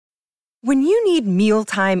When you need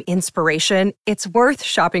mealtime inspiration, it's worth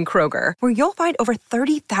shopping Kroger, where you'll find over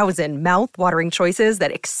 30,000 mouth-watering choices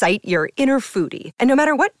that excite your inner foodie. And no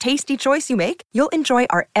matter what tasty choice you make, you'll enjoy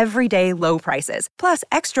our everyday low prices, plus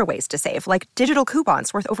extra ways to save, like digital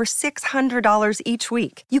coupons worth over $600 each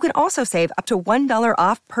week. You can also save up to $1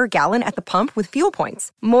 off per gallon at the pump with fuel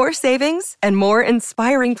points. More savings and more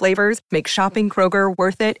inspiring flavors make shopping Kroger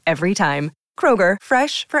worth it every time. Kroger,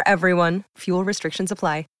 fresh for everyone. Fuel restrictions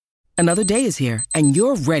apply. Another day is here, and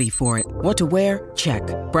you're ready for it. What to wear? Check.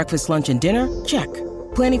 Breakfast, lunch, and dinner? Check.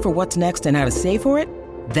 Planning for what's next and how to save for it?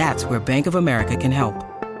 That's where Bank of America can help.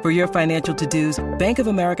 For your financial to-dos, Bank of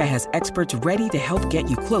America has experts ready to help get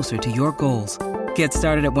you closer to your goals. Get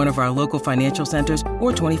started at one of our local financial centers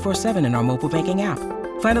or 24/7 in our mobile banking app.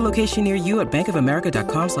 Find a location near you at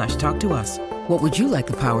bankofamerica.com/talktous. What would you like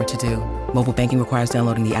the power to do? Mobile banking requires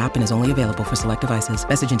downloading the app and is only available for select devices.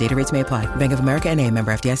 Message and data rates may apply. Bank of America N.A.,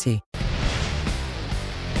 member FDIC.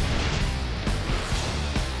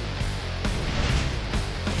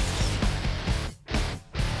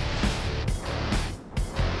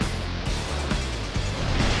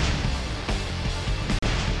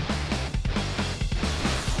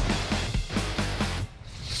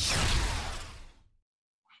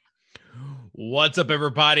 What's up,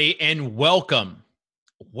 everybody, and welcome.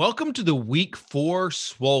 Welcome to the Week 4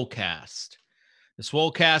 Swolecast. The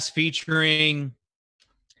Swolecast featuring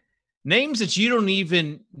names that you don't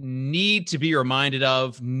even need to be reminded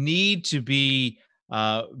of, need to be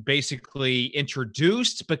basically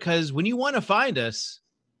introduced, because when you want to find us,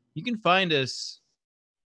 you can find us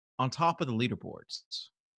on top of the leaderboards.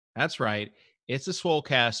 That's right. It's the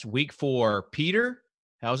Swolecast Week 4. Peter,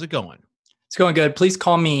 how's it going? It's going good. Please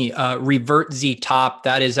call me Revert Z Top.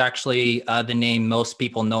 That is actually the name most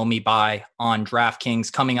people know me by on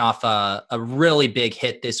DraftKings, coming off a really big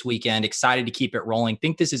hit this weekend. Excited to keep it rolling.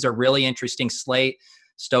 Think this is a really interesting slate.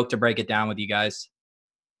 Stoked to break it down with you guys.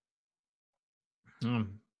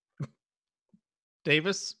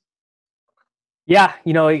 Davis? Yeah,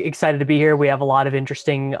 excited to be here. We have a lot of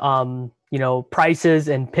interesting, prices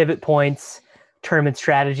and pivot points, tournament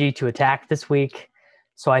strategy to attack this week.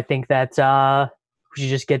 So I think that we should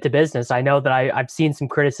just get to business. I know that I've seen some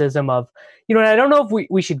criticism of, and I don't know if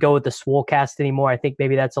we should go with the Swolecast anymore. I think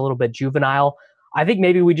maybe that's a little bit juvenile. I think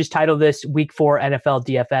maybe we just title this Week 4 NFL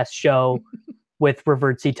DFS show with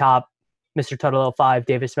Revert C Top, Mr. Tuttle 05,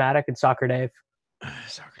 Davis Maddock, and Soccer Dave.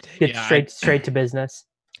 Get straight to business.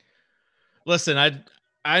 Listen,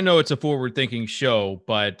 I know it's a forward-thinking show,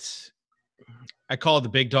 but I called the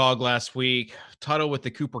big dog last week. Tuttle with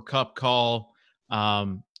the Cooper Cup call.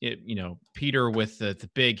 Peter with the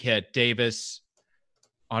big hit. Davis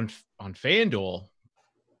on FanDuel,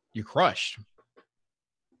 you crushed.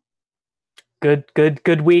 Good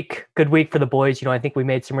week. Good week for the boys. I think we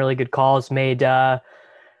made some really good calls. Made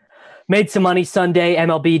some money Sunday.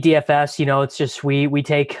 MLB DFS. It's just we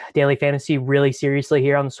take daily fantasy really seriously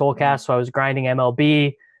here on the Swolecast. So I was grinding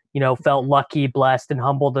MLB. Felt lucky, blessed, and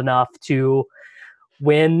humbled enough to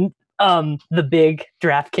win the big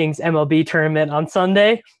DraftKings MLB tournament on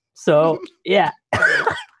Sunday. So yeah,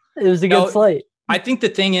 it was a good slate. I think the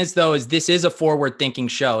thing is, though, this is a forward-thinking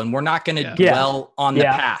show, and we're not going to dwell on the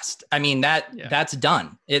past. I mean, that's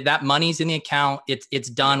done. That money's in the account. It's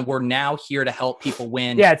done. We're now here to help people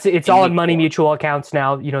win. Yeah, it's all in money mutual accounts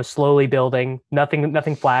now. slowly building.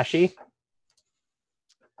 Nothing flashy.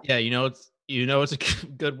 Yeah, it's a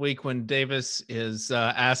good week when Davis is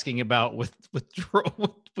asking about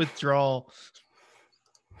withdrawal.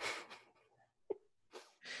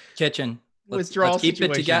 Kitchen. Withdrawal. Let's keep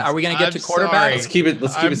situations. it together. Are we going to get to quarterback? Let's keep it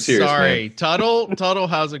serious. Sorry, man. Tuttle,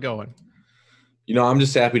 how's it going? I'm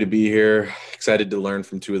just happy to be here. Excited to learn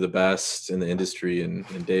from two of the best in the industry, and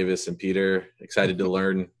Davis and Peter. Excited to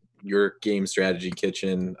learn your game strategy,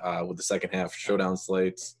 Kitchen, with the second half showdown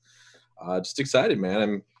slates. Just excited,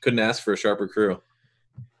 man. Couldn't ask for a sharper crew.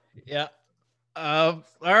 Yeah. All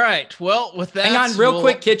right. Well, with that, hang on real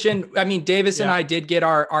quick, Kitchen. I mean, Davis and I did get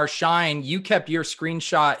our shine. You kept your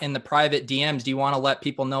screenshot in the private DMs. Do you want to let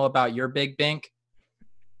people know about your big bink?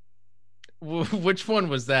 Which one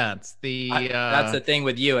was that? That's the thing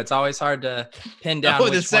with you. It's always hard to pin down.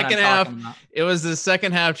 The second half. It was the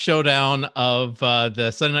second half showdown of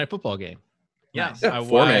the Sunday Night Football game. Yeah,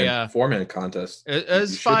 four-man contest. It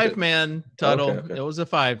was 5-man, Tuttle. Okay. It was a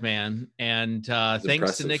 5-man, and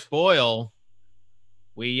thanks to Nick Boyle,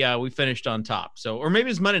 we finished on top. So, or maybe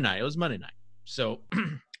it was Monday night. It was Monday night. So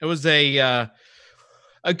it was a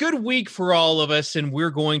good week for all of us, and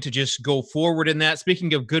we're going to just go forward in that.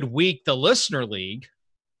 Speaking of good week, the Listener League,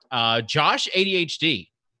 Josh ADHD,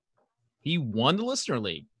 he won the Listener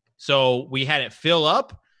League. So we had it fill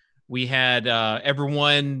up. We had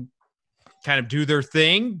everyone kind of do their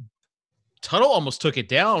thing. Tuttle almost took it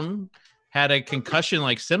down, had a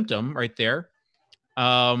concussion-like symptom right there.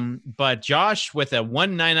 But Josh with a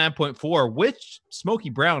 199.4 with Smokey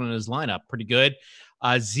Brown in his lineup, pretty good.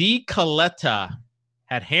 Z Coletta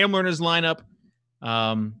had Hamler in his lineup.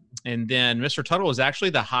 And then Mr. Tuttle was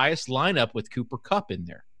actually the highest lineup with Cooper Kupp in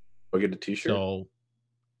there. I'll get a t-shirt. So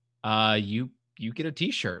you get a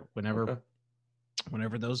t-shirt whenever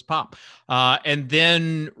those pop. And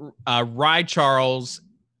then Rye Charles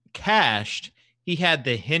cashed. He had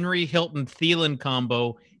the Henry Hilton Thielen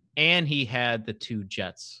combo, and he had the 2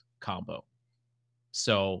 Jets combo.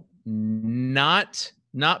 So not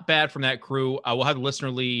bad from that crew. We'll have the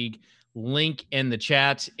listener league link in the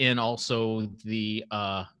chat and also the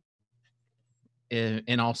in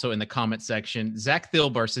the comment section. Zach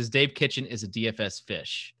Thilbar says Dave Kitchen is a DFS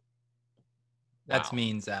fish. That's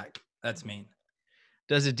mean, Zach. That's mean.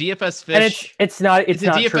 Does a DFS fish? And it's not. It's is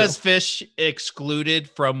not a DFS true. fish excluded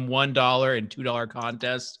from $1 and $2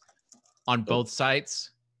 contests on both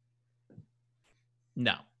sites?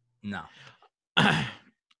 No.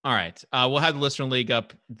 All right. We'll have the listener league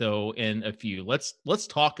up though in a few. Let's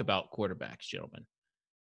talk about quarterbacks, gentlemen.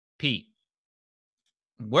 Pete,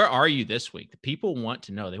 where are you this week? The people want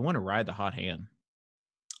to know. They want to ride the hot hand.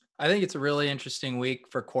 I think it's a really interesting week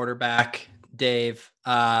for quarterback, Dave.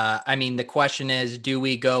 I mean, the question is, do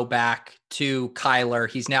we go back to Kyler?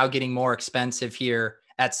 He's now getting more expensive here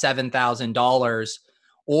at $7,000.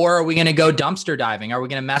 Or are we going to go dumpster diving? Are we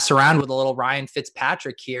going to mess around with a little Ryan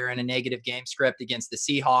Fitzpatrick here in a negative game script against the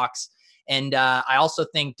Seahawks? And I also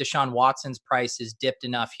think Deshaun Watson's price is dipped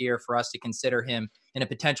enough here for us to consider him in a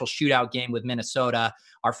potential shootout game with Minnesota.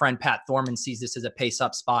 Our friend Pat Thorman sees this as a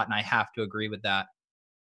pace-up spot, and I have to agree with that.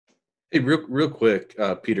 Hey, real quick,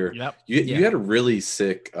 Peter. Yep. You had a really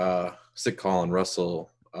sick call on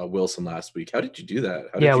Russell Wilson last week. How did you do that?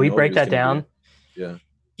 How did you we know break he was that gonna down. Yeah.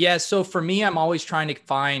 Yeah, so for me, I'm always trying to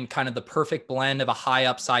find kind of the perfect blend of a high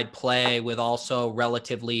upside play with also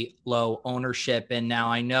relatively low ownership. And now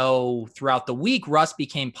I know throughout the week, Russ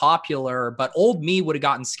became popular, but old me would have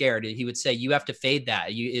gotten scared. He would say, you have to fade that.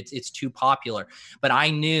 It's too popular. But I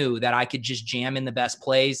knew that I could just jam in the best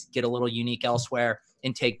plays, get a little unique elsewhere,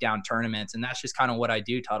 and take down tournaments. And that's just kind of what I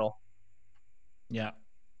do, Tuttle. Yeah.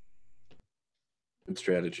 Good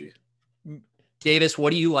strategy. Davis, what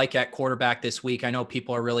do you like at quarterback this week? I know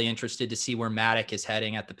people are really interested to see where Maddock is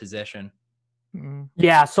heading at the position.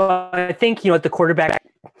 Yeah, so I think, at the quarterback.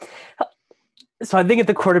 So I think at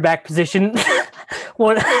the quarterback position,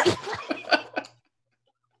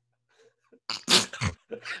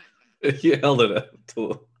 You held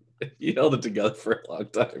it together for a long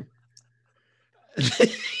time. I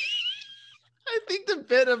think the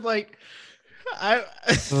bit of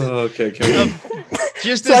okay.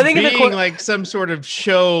 Just So as I think being like some sort of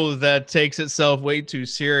show that takes itself way too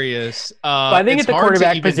serious. So I think it's at the hard to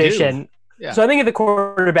quarterback even position. Yeah. So I think at the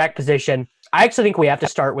quarterback position, I actually think we have to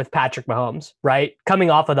start with Patrick Mahomes, right? Coming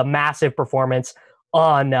off of the massive performance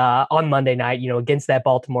on Monday night, against that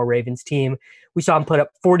Baltimore Ravens team. We saw him put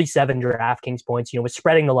up 47 DraftKings points, was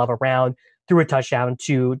spreading the love around, threw a touchdown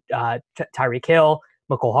to Tyreek Hill,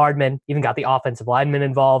 McCole Hardman, even got the offensive lineman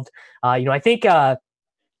involved. I think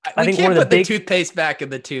We think can't one of the put the big toothpaste back in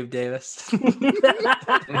the tube, Davis.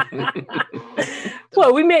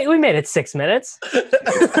 Well, we made it 6 minutes.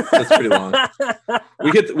 That's pretty long.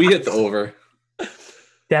 We hit the over.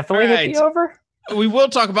 Definitely hit the over. We will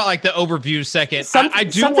talk about the overview second.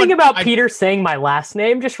 Something about Peter saying my last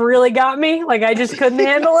name just really got me. I just couldn't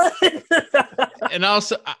handle it. And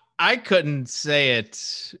also, I couldn't say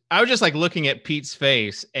it. I was just looking at Pete's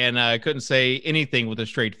face, and I couldn't say anything with a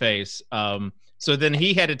straight face. So then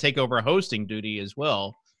he had to take over hosting duty as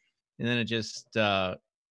well, and then it just it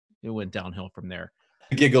went downhill from there.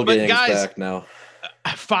 Giggle Gang's guys, back now.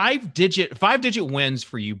 5-digit wins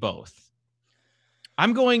for you both.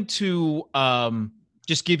 I'm going to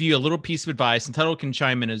just give you a little piece of advice, and Tuttle can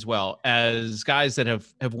chime in as well, as guys that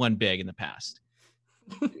have won big in the past.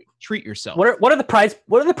 Treat yourself. What are the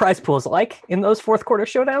prize pools like in those fourth quarter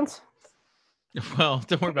showdowns? Well,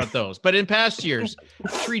 don't worry about those. But in past years,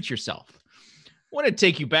 treat yourself. I want to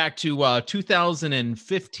take you back to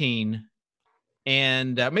 2015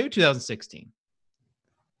 and maybe 2016.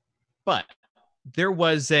 But there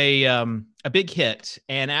was a big hit,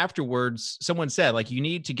 and afterwards, someone said, you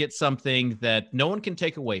need to get something that no one can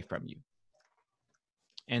take away from you.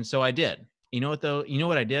 And so I did. You know what, though? You know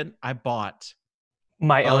what I did? I bought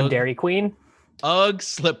my own Dairy Queen. Ugg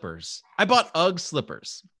slippers. I bought Ugg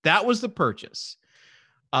slippers. That was the purchase.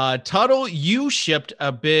 Tuttle, you shipped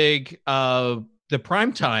a big the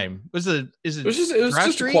prime time is it It was just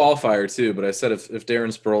a qualifier too. But I said if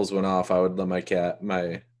Darren Sproles went off, I would let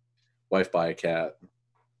my wife buy a cat.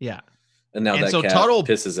 Yeah. And now that cat Tuttle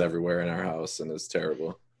pisses everywhere in our house, and it's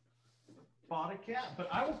terrible. Bought a cat, but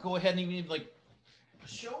I will go ahead and even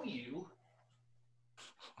show you.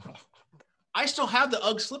 I still have the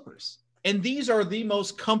UGG slippers, and these are the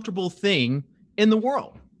most comfortable thing in the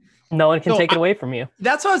world. No one can take it away from you.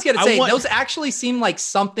 That's what I was going to say. Those actually seem like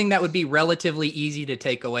something that would be relatively easy to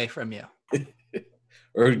take away from you.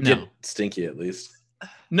 Or get stinky at least.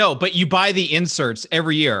 No, but you buy the inserts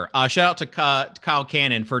every year. Shout out to Kyle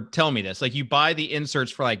Cannon for telling me this. Like, you buy the inserts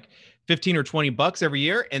for like $15 or $20 every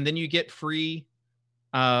year, and then you get free.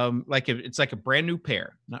 It's like a brand new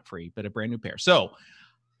pair, not free, but a brand new pair. So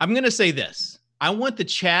I'm going to say this. I want the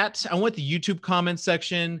chat, I want the YouTube comment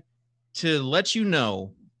section to let you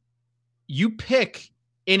know, you pick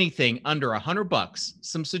anything under $100,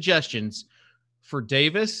 some suggestions for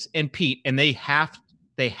Davis and Pete, and they have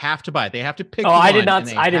to buy it. They have to pick. Oh, I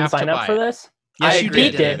didn't sign up for this. Yes, you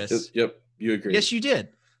did, Davis. Yep, you agreed. Yes, you did,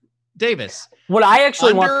 Davis. What I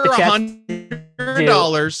actually want the chat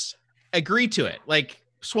 $100. Agree to it, like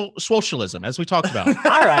socialism, as we talked about.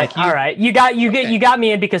 All right. You got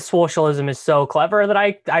me in because socialism is so clever that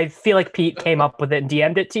I feel like Pete came up with it and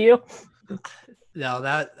DM'd it to you. No,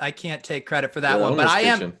 that I can't take credit for that one, but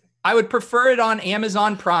I would prefer it on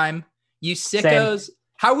Amazon Prime. You sickos. Same.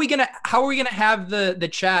 How are we gonna have the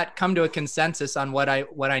chat come to a consensus on what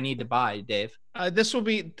I need to buy, Dave? This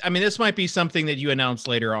might be something that you announce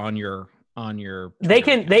later on your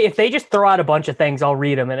if they just throw out a bunch of things, I'll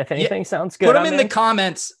read them, and if anything sounds good, put them in the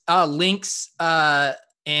comments, links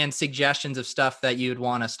and suggestions of stuff that you'd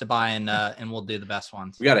want us to buy, and we'll do the best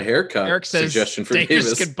ones. We got a haircut. Eric says suggestion for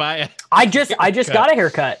Davis could buy it. I just got a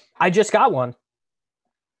haircut. I just got one.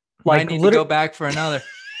 I need to go back for another.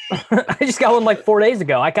 I just got one like 4 days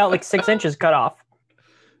ago. I got like 6 inches cut off.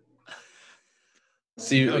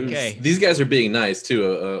 See, these guys are being nice too.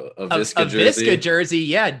 A Visca jersey. Visca jersey,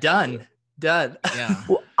 yeah, done. Yeah.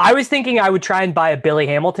 Well, I was thinking I would try and buy a Billy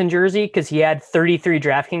Hamilton jersey because he had 33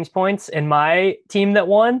 DraftKings points in my team that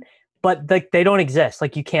won, but they don't exist.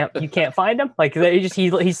 Like you can't find them. Like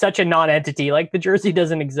he's such a non-entity. Like the jersey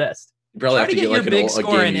doesn't exist. You probably Try have to get your big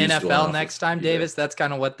score in NFL next time, Yeah. Davis. That's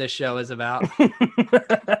kind of what this show is about.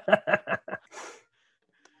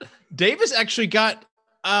 Davis actually got.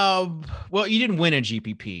 Well, you didn't win a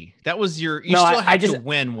GPP. That was still had to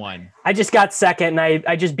win one. I just got second, and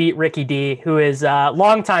I just beat Ricky D, who is a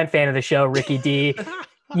longtime fan of the show. Ricky D,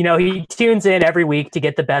 he tunes in every week to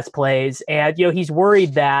get the best plays, and he's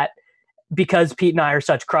worried that because Pete and I are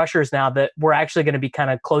such crushers now that we're actually going to be kind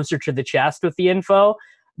of closer to the chest with the info.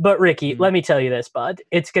 But Ricky, let me tell you this, bud,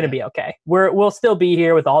 it's going to be okay. We'll still be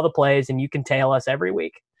here with all the plays, and you can tail us every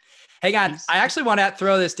week. Hey, guys, I actually want to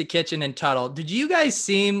throw this to Kitchen and Tuttle. Did you guys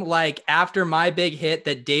seem like after my big hit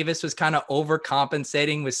that Davis was kind of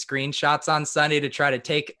overcompensating with screenshots on Sunday to try to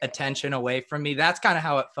take attention away from me? That's kind of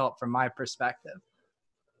how it felt from my perspective.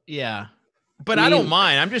 Yeah, but I don't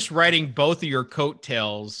mind. I'm just writing both of your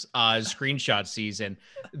coattails screenshot season.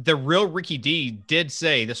 The real Ricky D did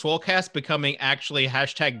say the Swolecast becoming actually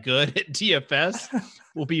 #good at DFS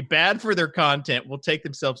will be bad for their content. Will take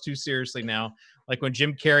themselves too seriously now. Like when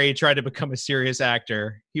Jim Carrey tried to become a serious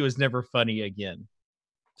actor, he was never funny again.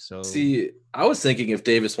 So see, I was thinking if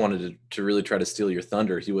Davis wanted to really try to steal your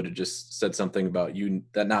thunder, he would have just said something about you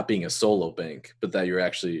that not being a solo bank, but that you're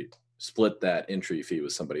actually split that entry fee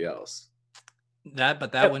with somebody else. That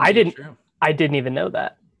wouldn't be true. I didn't even know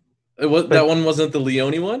that. That one wasn't the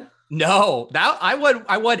Leone one? No, I won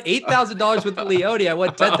 $8,000 with the Leone. I won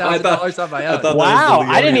 $10,000 on my own. Wow,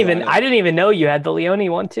 I didn't even know you had the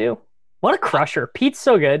Leone one too. What a crusher. Pete's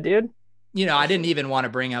so good, dude. I didn't even want to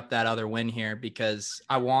bring up that other win here because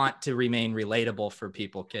I want to remain relatable for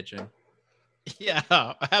people, Kitchen. Yeah,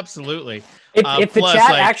 absolutely. If the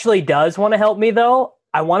chat actually does want to help me, though,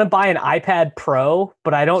 I want to buy an iPad Pro,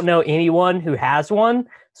 but I don't know anyone who has one.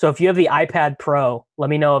 So if you have the iPad Pro, let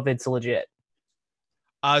me know if it's legit.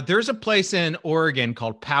 There's a place in Oregon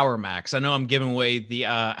called Power Max. I know I'm giving away the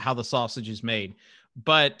how the sausage is made,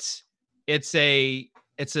 but it's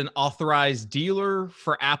an authorized dealer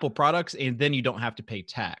for Apple products, and then you don't have to pay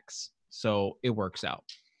tax. So it works out.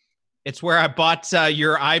 It's where I bought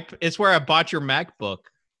it's where I bought your MacBook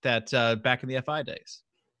that back in the FI days.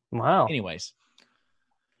 Wow. Anyways,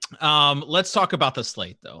 let's talk about the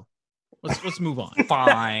slate though. Let's move on.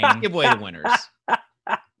 Fine. Give away the winners.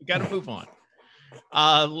 We got to move on.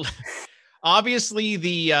 Obviously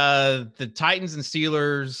the Titans and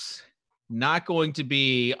Steelers not going to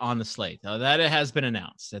be on the slate. Now that it has been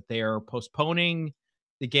announced that they are postponing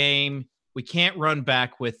the game We can't run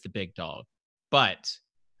back with the big dog, but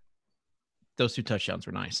those 2 touchdowns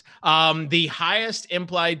were nice. The highest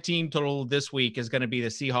implied team total this week is going to be the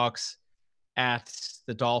Seahawks at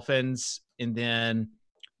the Dolphins, and then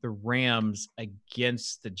the Rams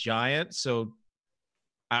against the Giants. So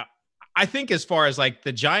I think as far as like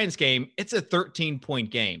the Giants game, it's a 13-point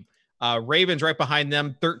game. Ravens right behind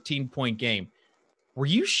them, 13-point game. Were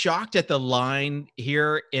you shocked at the line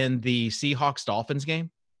here in the Seahawks Dolphins game?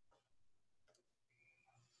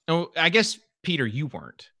 Oh, I guess Peter, you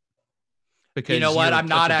weren't. Because you know what? I'm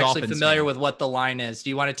not actually familiar with what the line is. Do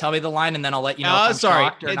you want to tell me the line and then I'll let you know if I'm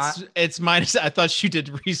shocked or not? It's minus. I thought you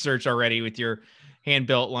did research already with your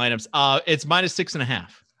hand-built lineups. It's -6.5.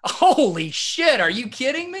 Holy shit. Are you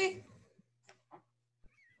kidding me?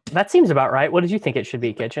 That seems about right. What did you think it should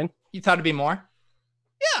be, Kitchen? You thought it'd be more?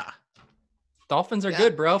 Yeah. Dolphins are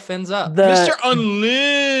good, bro. Fins up. Mr.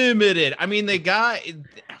 Unlimited. I mean, the guy,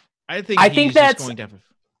 I think that's going to have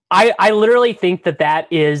I literally think that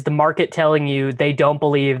is the market telling you they don't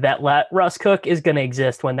believe that Russ Cook is going to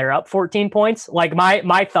exist when they're up 14 points. Like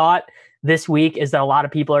my thought this week is that a lot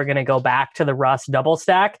of people are going to go back to the Russ double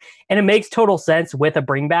stack, and it makes total sense with a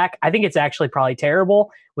bring back. I think it's actually probably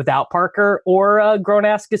terrible without Parker or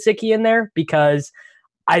grown-ass Gesicki in there, because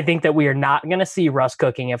I think that we are not going to see Russ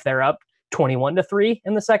cooking if they're up 21-3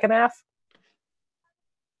 in the second half.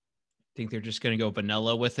 Think they're just going to go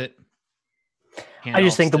vanilla with it. I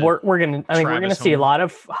just think we're going to see a lot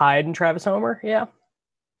of Hyde and Travis Homer. Yeah.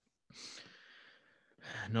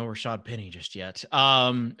 No Rashad Penny just yet.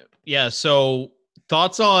 Yeah. So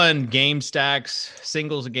thoughts on game stacks,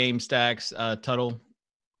 singles of game stacks, Tuttle?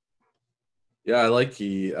 Yeah, I like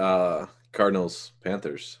the Cardinals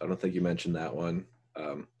Panthers. I don't think you mentioned that one.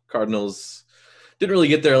 Cardinals didn't really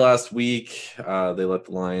get there last week. They let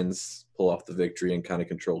the Lions pull off the victory and kind of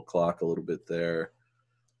control clock a little bit there.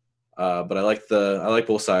 But I like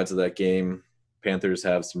both sides of that game. Panthers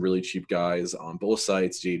have some really cheap guys on both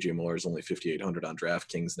sides. J.J. Moore is only 5,800 on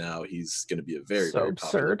DraftKings now. He's going to be a very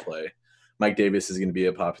popular play. Mike Davis is going to be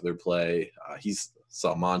a popular play. He's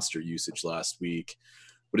saw monster usage last week.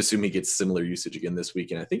 Would assume he gets similar usage again this week,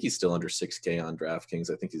 and I think he's still under 6K on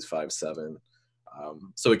DraftKings. I think he's 5.7.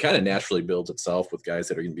 So it kind of naturally builds itself with guys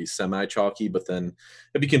that are going to be semi-chalky, but then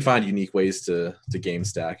if you can find unique ways to game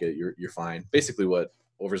stack it, you're fine. Basically what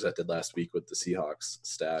Overzet did last week with the Seahawks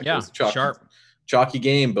stack. Yeah, it was a chalky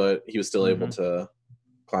game, but he was still able to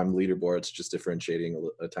climb the leaderboards, just differentiating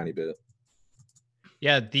a tiny bit.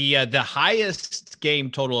 Yeah, the highest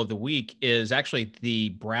game total of the week is actually the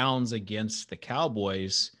Browns against the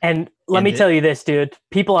Cowboys. And let me tell you this, dude.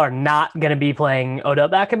 People are not going to be playing Odell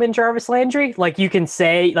Beckham and Jarvis Landry. Like, you can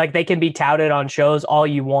say, like, they can be touted on shows all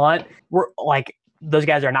you want. We're like, those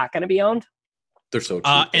guys are not going to be owned. They're so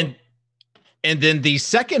cheap. And then the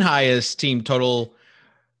second highest team total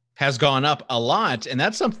has gone up a lot, and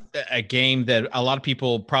that's a game that a lot of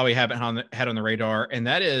people probably haven't had on the radar, and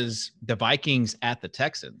that is the Vikings at the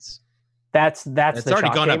Texans. That's already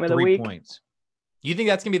gone up 3 points. You think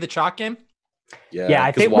that's gonna be the chalk game? Yeah,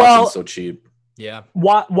 I think Watson's so cheap. Yeah,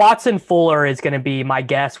 Watson Fuller is going to be, my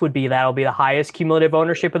guess would be that'll be the highest cumulative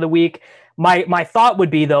ownership of the week. My thought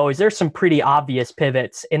would be, though, is there's some pretty obvious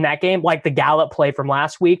pivots in that game, like the Gallup play from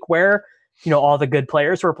last week, where all the good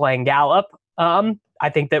players were playing Gallup. I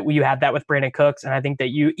think that you had that with Brandon Cooks, and I think that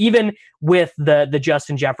you, even with the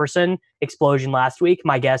Justin Jefferson explosion last week,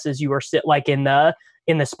 my guess is you were like in the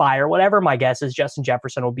SPY or whatever. My guess is Justin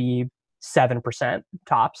Jefferson will be 7%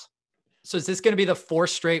 tops. So is this going to be the 4th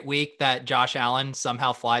straight week that Josh Allen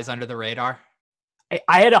somehow flies under the radar?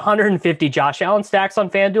 I had 150 Josh Allen stacks on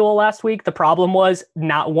FanDuel last week. The problem was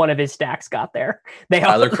not one of his stacks got there.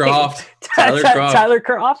 Tyler Kroft. Tyler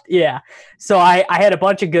Kroft. Yeah. So I had a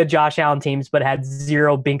bunch of good Josh Allen teams, but had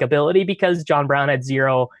zero binkability because John Brown had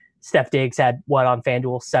 0. Steph Diggs had on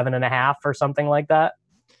FanDuel 7.5 or something like that.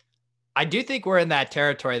 I do think we're in that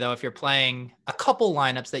territory, though. If you're playing a couple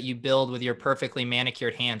lineups that you build with your perfectly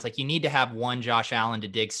manicured hands, like you need to have one Josh Allen to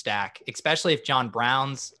Diggs stack, especially if John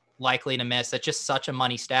Brown's likely to miss. That's just such a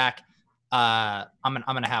money stack. I'm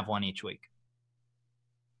gonna have one each week.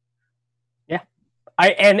 Yeah,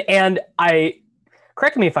 I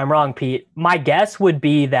correct me if I'm wrong, Pete. My guess would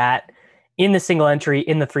be that in the single entry,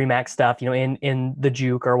 in the 3 max stuff, in the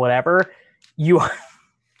juke or whatever, you are.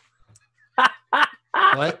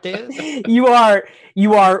 What, dude? You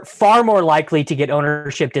are far more likely to get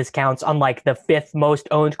ownership discounts on like the 5th most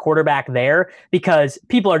owned quarterback there, because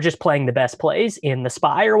people are just playing the best plays in the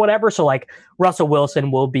SPY or whatever. So like Russell Wilson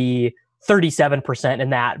will be 37% in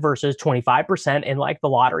that versus 25% in like the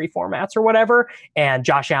lottery formats or whatever. And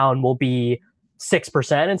Josh Allen will be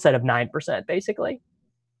 6% instead of 9%, basically.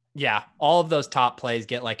 Yeah, all of those top plays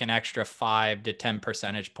get like an extra 5 to 10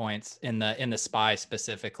 percentage points in the SPY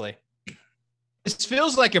specifically. This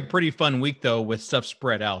feels like a pretty fun week though, with stuff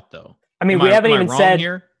spread out though. I mean, we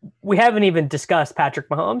haven't even discussed Patrick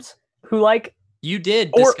Mahomes, who like you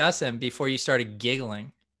did discuss him before you started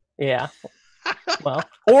giggling. Yeah. Well,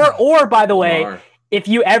 or by the way, if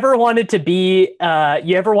you ever wanted to get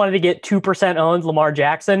 2% owned Lamar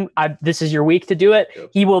Jackson, this is your week to do it. Yep.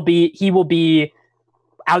 He will be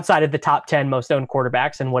outside of the top 10 most owned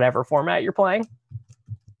quarterbacks in whatever format you're playing.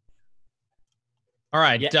 All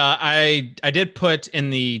right. Yeah. I did put in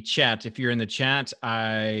the chat. If you're in the chat,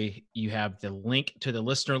 you have the link to the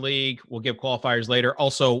listener league. We'll give qualifiers later.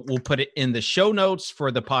 Also, we'll put it in the show notes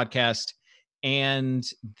for the podcast and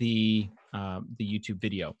the YouTube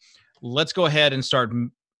video. Let's go ahead and start.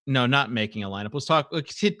 No, not making a lineup. Let's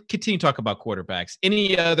continue to talk about quarterbacks.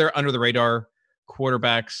 Any other under the radar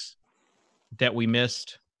quarterbacks that we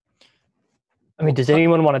missed? I mean, does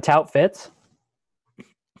anyone want to tout Fitz?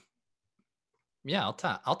 Yeah, I'll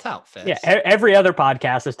tout Fitz. Yeah, every other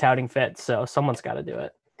podcast is touting Fitz, so someone's got to do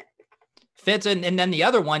it. Fitz, and then the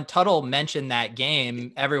other one, Tuttle mentioned that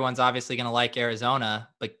game. Everyone's obviously going to like Arizona,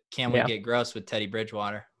 but can we get gross with Teddy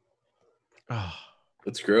Bridgewater? Oh,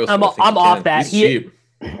 that's gross. I'm off that. He's cheap.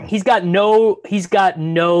 He's got no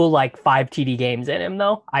like 5 TD games in him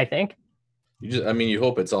though. I think. You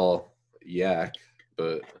hope it's all yak,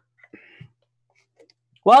 but.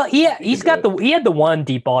 Well, he had the one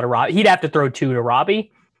deep ball to Robbie. He'd have to throw 2 to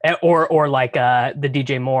Robbie, or like the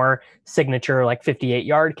DJ Moore signature like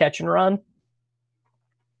 58-yard catch and run.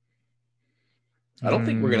 I don't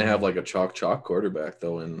think we're gonna have like a chalk quarterback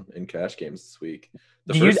though in cash games this week.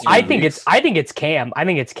 I think it's Cam. I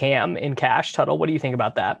think it's Cam in cash. Tuttle, what do you think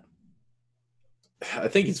about that? I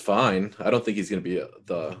think he's fine. I don't think he's gonna be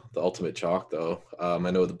the ultimate chalk though. I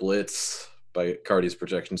know the blitz by Cardi's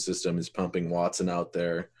projection system is pumping Watson out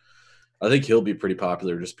there. I think he'll be pretty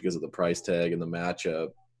popular just because of the price tag and the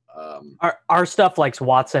matchup. Our stuff likes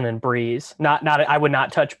Watson and Breeze. Not. I would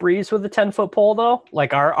not touch Breeze with a 10-foot pole though.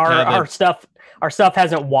 Like our stuff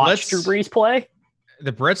hasn't watched Drew Brees play.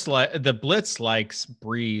 The Blitz likes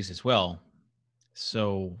Breeze as well.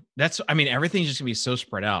 So everything's just gonna be so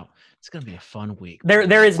spread out. It's gonna be a fun week.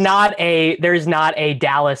 There is not a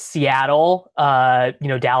Dallas, Seattle,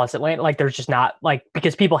 Dallas, Atlanta. Like there's just not, like,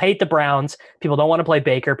 because people hate the Browns. People don't want to play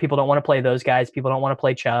Baker. People don't want to play those guys. People don't want to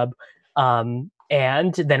play Chubb.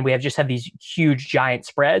 And then we have these huge giant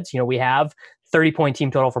spreads. We have 30-point team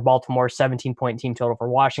total for Baltimore, 17-point team total for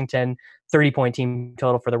Washington, 30-point team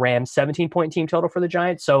total for the Rams, 17-point team total for the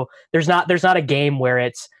Giants. So there's not a game where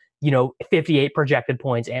it's 58 projected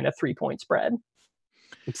points and a 3-point spread.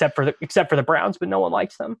 Except for the Browns, but no one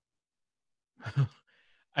likes them.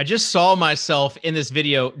 I just saw myself in this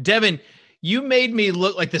video. Devin, you made me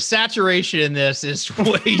look like the saturation in this is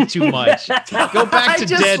way too much. Go back to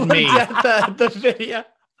dead me. The video.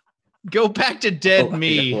 Go back to dead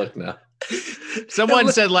me. Look now.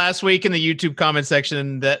 Someone said last week in the YouTube comment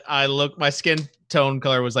section that my skin tone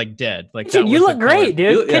color was like dead. Like Kitchen, you look great,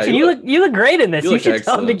 dude. Kitchen, you look great in this. You should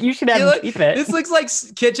tell him you should have him keep it. This looks like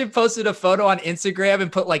Kitchen posted a photo on Instagram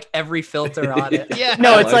and put like every filter on it. Yeah.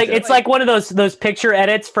 No, it's like one of those picture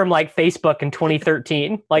edits from like Facebook in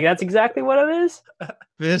 2013. Like that's exactly what it is.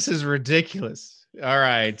 This is ridiculous. All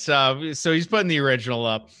right. So he's putting the original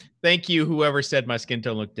up. Thank you, whoever said my skin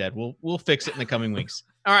tone looked dead. We'll fix it in the coming weeks.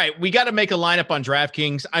 All right, we got to make a lineup on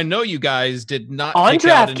DraftKings. I know you guys did not on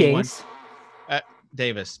DraftKings.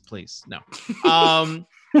 Davis, please. No.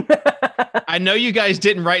 I know you guys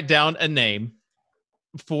didn't write down a name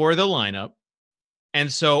for the lineup.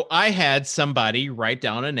 And so I had somebody write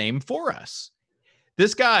down a name for us.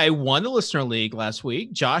 This guy won the listener league last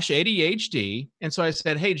week, Josh ADHD. And so I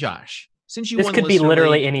said, hey, Josh, since you won the listener league. This could be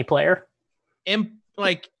literally any player. And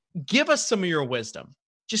give us some of your wisdom.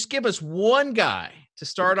 Just give us one guy to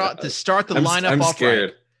start the lineup off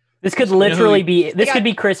scared. Right. This could literally be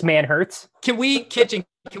Chris Manhertz. Can we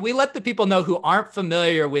let the people know who aren't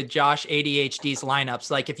familiar with Josh ADHD's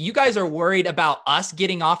lineups? Like if you guys are worried about us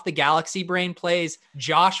getting off the Galaxy Brain plays,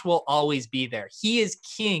 Josh will always be there. He is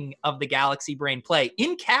king of the Galaxy Brain play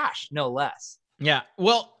in cash, no less. Yeah.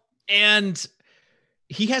 Well, and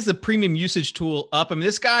he has the premium usage tool up. I mean,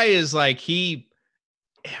 this guy is like, he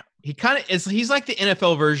kind of is, he's like the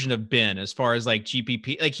NFL version of Ben as far as like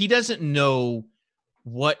GPP. Like he doesn't know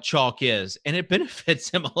what chalk is, and it benefits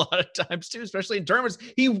him a lot of times too, especially in tournaments.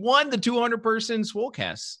 He won the 200-person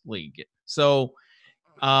Swolecast league. So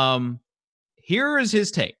here is his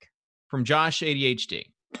take from Josh ADHD,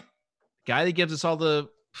 guy that gives us all the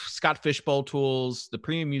Scott Fishbowl tools, the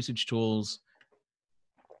premium usage tools.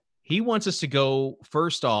 He wants us to go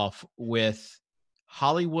first off with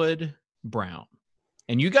Hollywood Brown.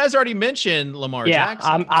 And you guys already mentioned Lamar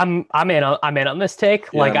Jackson. I'm in on this take.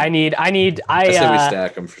 Yeah, like I say we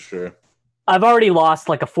stack them for sure. I've already lost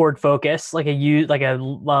like a Ford Focus, like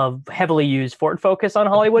a heavily used Ford Focus on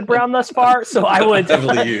Hollywood Brown thus far. So I would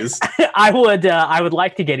heavily used. I would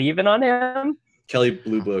like to get even on him. Kelly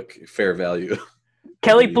Blue Book fair value.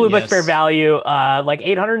 Kelly Blue Book fair value, like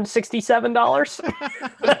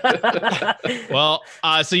 $867. Well,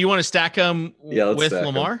 so you want to stack them with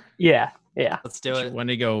Lamar? Yeah. Let's do it. When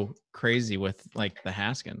they go crazy with like the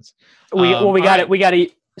Haskins. We got it.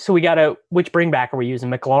 So we got to, which bring back are we using,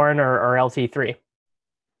 McLaurin or LT3?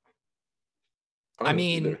 I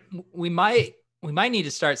mean, we might need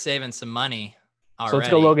to start saving some money already. So let's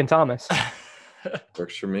go Logan Thomas.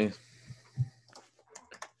 Works for me.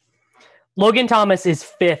 Logan Thomas is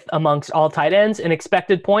 5th amongst all tight ends in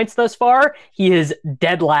expected points thus far. He is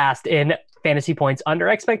dead last in fantasy points under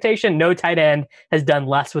expectation. No tight end has done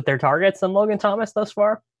less with their targets than Logan Thomas thus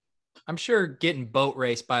far. I'm sure getting boat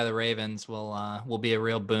raced by the Ravens will be a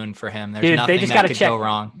real boon for him. There's nothing that could go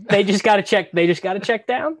wrong. They just got to check. They just got to check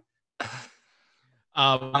down.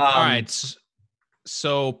 All right.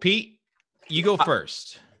 So Pete, you go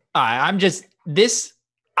first. I'm just this.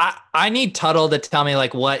 I need Tuttle to tell me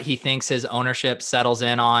like what he thinks his ownership settles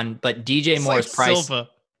in on, but DJ Moore's price Silva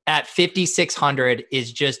at 5,600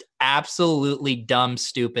 is just absolutely dumb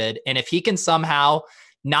stupid. And if he can somehow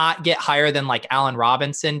not get higher than like Allen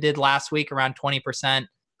Robinson did last week, around 20%,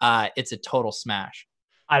 it's a total smash.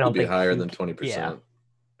 He'll be higher than 20%. Yeah.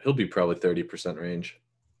 He'll be probably 30% range.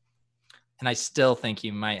 And I still think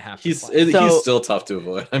you might have to. He's still tough to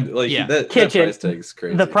avoid. That price tag is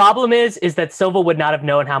crazy. The problem is that Silva would not have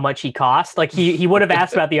known how much he cost. Like he would have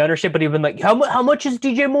asked about the ownership, but he'd been like, how much is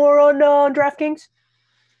DJ Moore on DraftKings?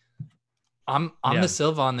 I'm the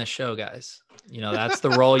Silva on this show, guys. You know, that's the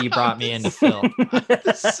role you brought me in to fill.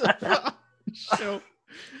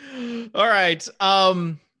 All right.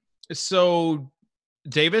 So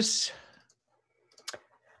Davis.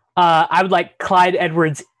 I would like Clyde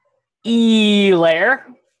Edwards-Helaire,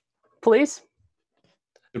 please.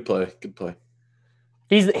 Good play.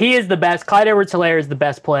 He is the best. Clyde Edwards-Helaire is the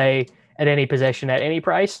best play at any position at any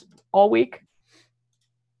price all week.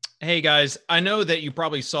 Hey guys, I know that you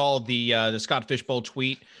probably saw the Scott Fishbowl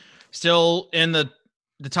tweet, still in the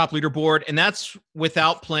top leaderboard, and that's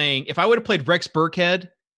without playing. If I would have played Rex Burkhead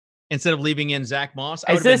instead of leaving in Zach Moss,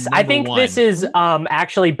 I think this is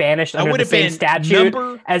actually banished under the same statute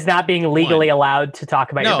as not being legally allowed to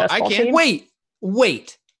talk about your best ball team.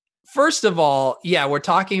 Wait. First of all, yeah, we're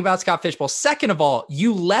talking about Scott Fishbowl. Second of all,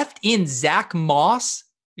 you left in Zach Moss,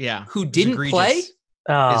 who didn't play.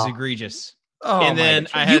 Is egregious. Oh, and then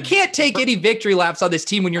you can't take any victory laps on this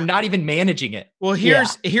team when you're not even managing it. Well,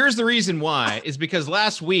 here's the reason why is because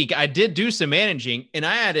last week I did do some managing and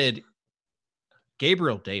I added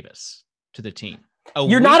Gabriel Davis to the team.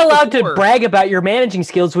 You're not allowed to brag about your managing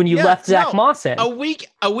skills when you left Zach Moss in. A week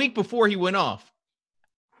before he went off.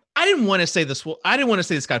 I didn't want to say this. I didn't want to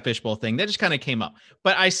say the Scott Fishbowl thing. That just kind of came up.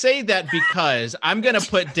 But I say that because I'm going to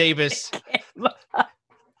put Davis.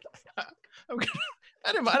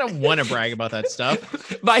 I don't want to brag about that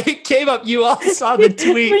stuff. But it came up. You all saw the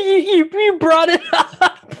tweet. you brought it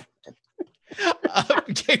up.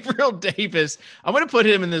 Gabriel Davis. I'm going to put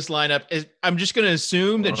him in this lineup. I'm just going to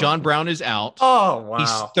assume that John Brown is out. Oh, wow.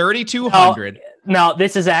 He's 3,200. No,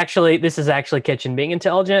 this is actually Kitchen being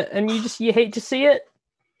intelligent, and you hate to see it.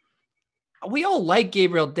 We all like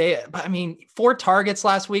Gabriel Davis, but I mean, 4 targets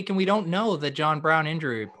last week, and we don't know the John Brown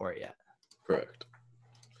injury report yet. Correct.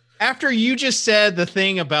 After you just said the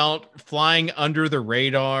thing about flying under the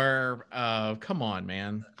radar, come on,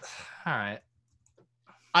 man. All right.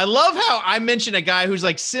 I love how I mentioned a guy who's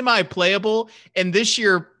like semi-playable, and this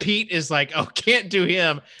year Pete is like, oh, can't do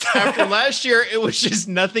him. After last year, it was just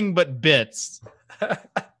nothing but bits.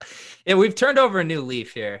 Yeah, we've turned over a new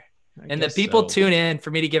leaf here. And the people tune in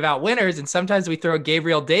for me to give out winners, and sometimes we throw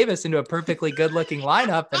Gabriel Davis into a perfectly good-looking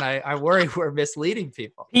lineup, and I worry we're misleading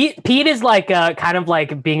people. Pete is like kind of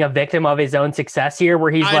like being a victim of his own success here, where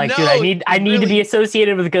he's like, dude, I need to be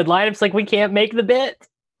associated with good lineups. Like we can't make the bit.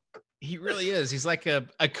 He really is. He's like a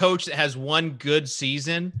coach that has one good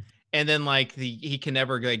season, and then like he can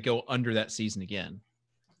never like go under that season again.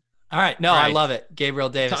 All right. No, I love it. Gabriel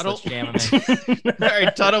Davis. Tuttle. Let's jam him in. All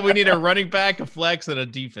right, Tuttle, we need a running back, a flex, and a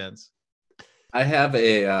defense. I have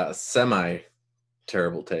a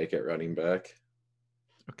semi-terrible take at running back.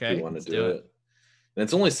 Okay. If you want to do it. And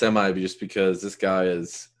it's only semi just because this guy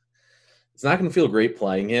it's not going to feel great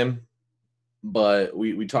playing him, but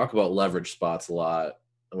we talk about leverage spots a lot.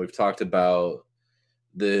 And we've talked about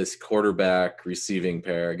this quarterback receiving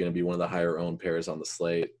pair are going to be one of the higher owned pairs on the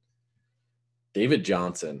slate. David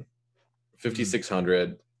Johnson,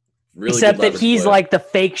 5,600. Really Except good that he's play. like the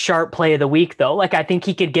fake sharp play of the week, though. Like, I think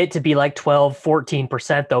he could get to be like 12,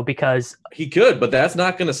 14%, though, because he could, but that's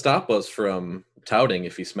not going to stop us from touting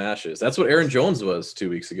if he smashes. That's what Aaron Jones was 2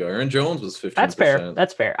 weeks ago. Aaron Jones was 15%. That's fair.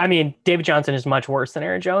 That's fair. I mean, David Johnson is much worse than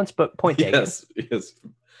Aaron Jones, but point taken. Yes.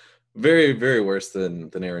 Very, very worse than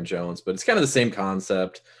Aaron Jones, but it's kind of the same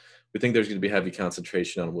concept. We think there's going to be heavy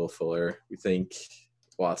concentration on Will Fuller. We think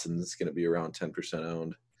Watson's going to be around 10%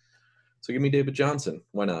 owned. So give me David Johnson.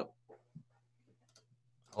 Why not?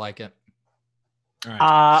 I like it. All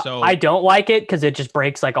right. So I don't like it because it just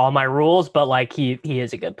breaks like all my rules, but like he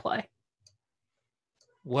is a good play.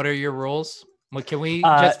 What are your rules? What can we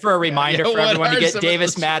just for a reminder for everyone to get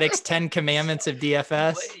Davis Maddox 10 Commandments of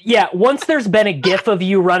DFS? Yeah, once there's been a gif of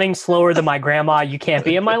you running slower than my grandma, you can't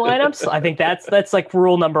be in my lineups. I think that's like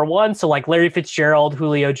rule number one. So like Larry Fitzgerald,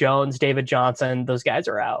 Julio Jones, David Johnson, those guys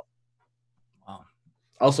are out. Wow.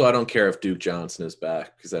 Also, I don't care if Duke Johnson is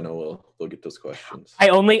back because I know we'll get those questions. I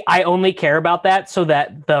only care about that so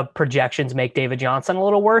that the projections make David Johnson a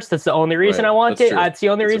little worse. That's the only reason I want it. That's the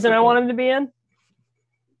only reason I want him to be in.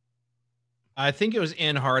 I think it was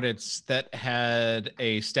Ian Harditz that had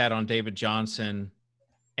a stat on David Johnson,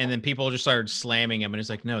 and then people just started slamming him, and he's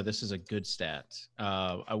like, no, this is a good stat.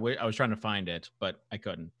 I was trying to find it, but I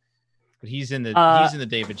couldn't. But he's in the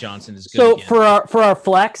David Johnson is good. So again. for our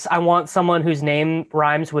flex, I want someone whose name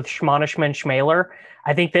rhymes with Schmonishman Schmaler.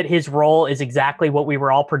 I think that his role is exactly what we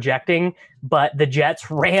were all projecting, but the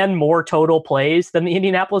Jets ran more total plays than the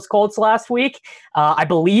Indianapolis Colts last week. I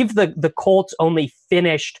believe the Colts only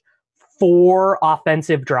finished 4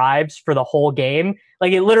 offensive drives for the whole game.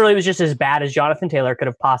 Like it literally was just as bad as Jonathan Taylor could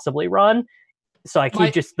have possibly run. So like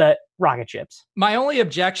he just the rocket ships. My only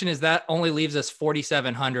objection is that only leaves us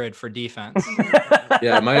 4,700 for defense.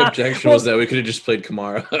 Yeah, my objection was that we could have just played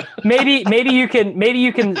Kamara. maybe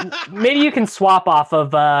you can swap off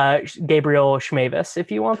of Gabriel Schmavis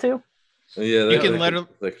if you want to. Yeah, you can literally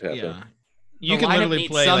happen. Yeah. You can literally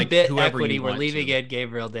play some like bit whoever equity. you We're want leaving to. it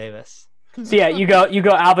Gabriel Davis. So yeah, you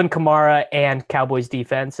go Alvin Kamara and Cowboys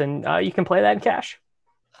defense, and you can play that in cash.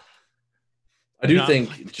 I do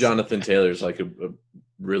think Jonathan Taylor's like a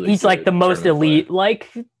really. He's like the most elite, like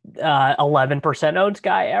 11% owned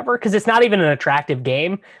guy ever, because it's not even an attractive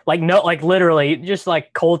game. Like literally just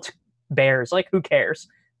like Colts Bears. Like who cares?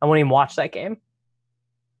 I won't even watch that game.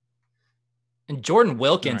 And Jordan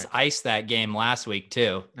Wilkins iced that game last week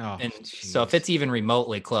too. Oh, and so if it's even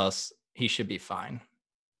remotely close, he should be fine.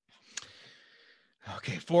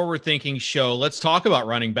 Okay, forward-thinking show. Let's talk about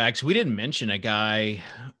running backs. We didn't mention a guy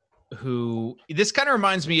who this kind of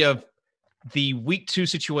reminds me of the week 2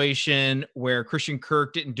 situation where Christian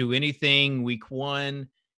Kirk didn't do anything week 1,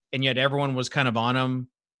 and yet everyone was kind of on him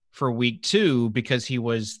for week 2 because he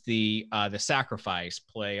was the sacrifice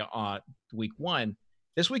play on week 1.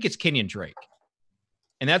 This week it's Kenyon Drake,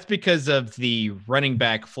 and that's because of the running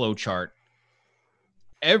back flow chart.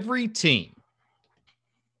 Every team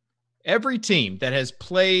that has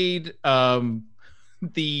played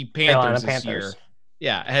the Panthers this year,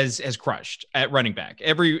 has crushed at running back.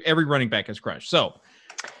 Every running back has crushed. So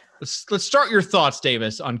let's start your thoughts,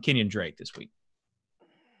 Davis, on Kenyon Drake this week.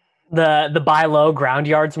 The buy low ground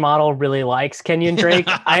yards model really likes Kenyon Drake.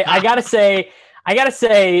 I gotta say,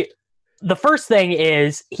 the first thing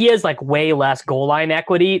is he has like way less goal line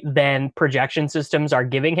equity than projection systems are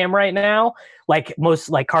giving him right now. Like most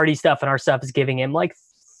like Cardi stuff and our stuff is giving him like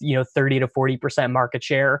 30 to 40% market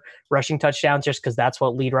share rushing touchdowns just because that's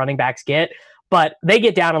what lead running backs get. But they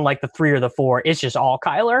get down in like the 3 or the 4. It's just all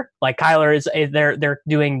Kyler. Like Kyler is they're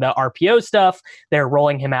doing the RPO stuff. They're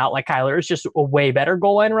rolling him out. Like Kyler is just a way better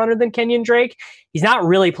goal line runner than Kenyon Drake. He's not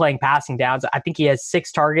really playing passing downs. I think he has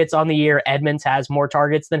 6 targets on the year. Edmonds has more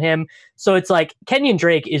targets than him. So it's like Kenyon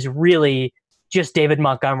Drake is really just David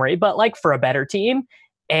Montgomery, but like for a better team.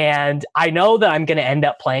 And I know that I'm going to end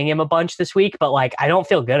up playing him a bunch this week, but like, I don't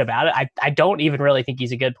feel good about it. I don't even really think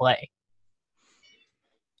he's a good play.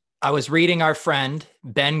 I was reading our friend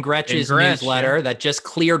Ben Gretch's newsletter that just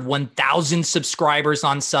cleared 1,000 subscribers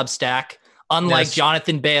on Substack. Unlike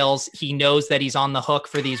Jonathan Bales, he knows that he's on the hook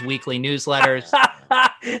for these weekly newsletters.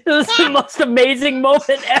 This is the most amazing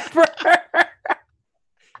moment ever.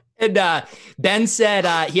 And Ben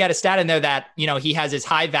said he had a stat in there that, he has his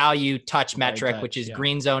high value touch metric, which is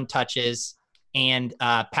green zone touches and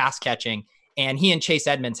pass catching. And he and Chase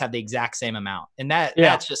Edmonds have the exact same amount. And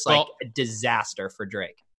that's just like a disaster for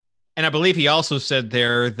Drake. And I believe he also said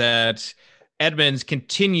there that Edmonds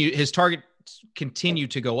his target continue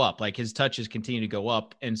to go up. Like his touches continue to go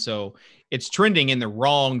up. And so it's trending in the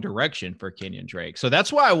wrong direction for Kenyon Drake. So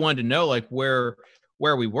that's why I wanted to know like where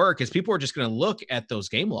we were, because people are just going to look at those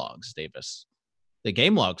game logs, Davis, the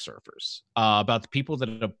game log surfers, about the people that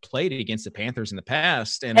have played against the Panthers in the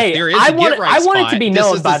past. And if there is I want it to be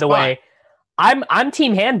known, by the way, I'm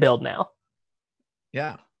team hand build now.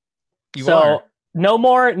 Yeah. You are. No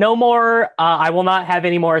more. I will not have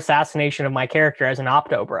any more assassination of my character as an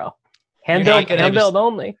opto, bro. Hand build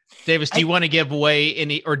only. Davis, do you want to give away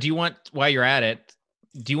any, or do you want, while you're at it,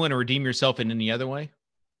 do you want to redeem yourself in any other way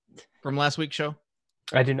from last week's show?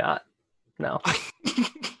 I do not. No.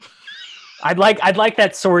 I'd like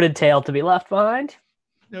that sordid tale to be left behind.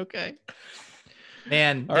 Okay.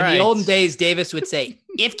 Man, the olden days, Davis would say,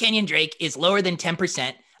 if Kenyon Drake is lower than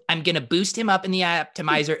 10%, I'm going to boost him up in the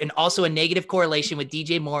optimizer, and also a negative correlation with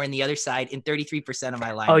DJ Moore in the other side in 33% of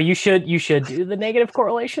my line. Oh, you should do the negative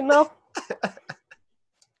correlation though.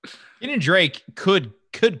 Kenyon Drake could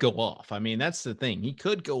go off. I mean, that's the thing. He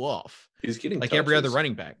could go off. He's getting like touches. Every other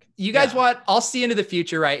running back. You guys want? I'll see into the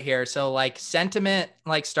future right here. So like sentiment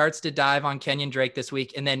like starts to dive on Kenyon Drake this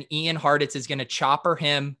week, and then Ian Hartitz is going to chopper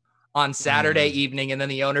him on Saturday evening, and then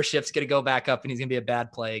the ownership's going to go back up, and he's going to be a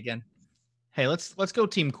bad play again. Hey, let's go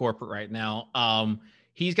team corporate right now.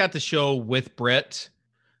 He's got the show with Brett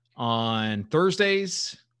on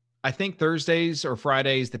Thursdays. I think Thursdays or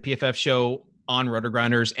Fridays, the PFF show on Roto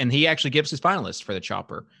Grinders, and he actually gives his finalists for the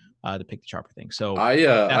chopper to pick the chopper thing. So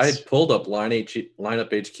I pulled up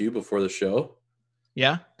lineup HQ before the show.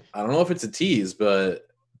 Yeah, I don't know if it's a tease, but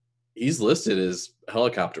he's listed as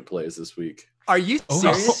helicopter plays this week. Are you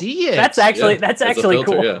serious? I see it. That's actually filter,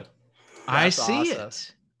 cool. Yeah. I see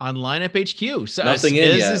it on lineup HQ. So nothing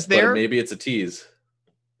Smiz in yet, is there. But maybe it's a tease.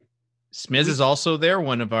 Smiz is also there.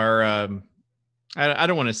 One of our I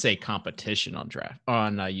don't want to say competition on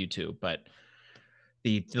YouTube, but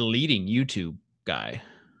the leading YouTube guy.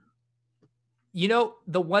 You know,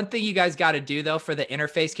 the one thing you guys got to do though for the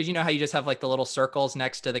interface, because you know how you just have like the little circles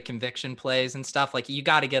next to the conviction plays and stuff. Like you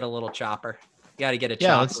got to get a little chopper. You got to get a chopper.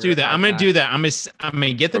 Yeah, let's do that. I'm gonna do that. I'm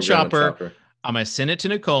gonna get the chopper. I'm gonna send it to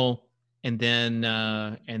Nicole, and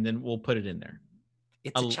then we'll put it in there.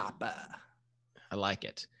 It's a chopper. I like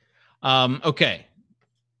it. Okay.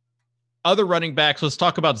 Other running backs. Let's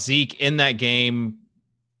talk about Zeke in that game.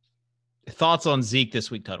 Thoughts on Zeke this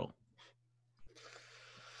week, Tuttle?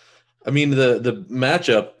 I mean, the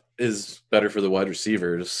matchup is better for the wide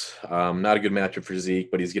receivers. Not a good matchup for Zeke,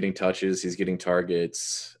 but he's getting touches. He's getting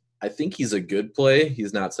targets. I think he's a good play.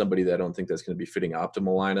 He's not somebody that I don't think that's going to be fitting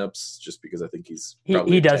optimal lineups, just because I think he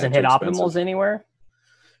doesn't hit optimals anywhere.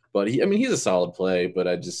 But he's a solid play, but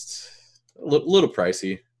I just a little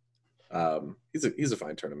pricey. He's a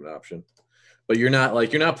fine tournament option, but you're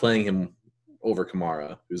not playing him over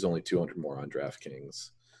Kamara, who's only 200 more on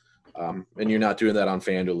DraftKings. And you're not doing that on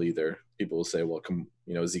FanDuel either. People will say, well,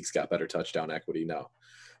 Zeke's got better touchdown equity. No,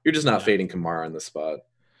 you're just not fading Kamara in the spot.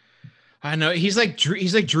 I know he's like Drew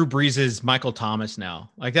Brees' Michael Thomas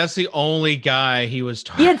now. Like that's the only guy he was.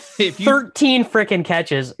 He had 13 freaking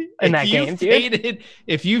catches in that game, dude.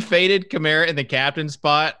 If you faded Kamara in the captain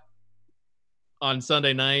spot on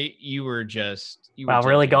Sunday night, you were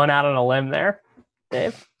really going out on a limb there,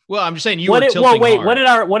 Dave. Well, I'm just saying you were tilting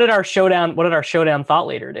hard. What did our showdown thought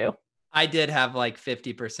leader do? I did have like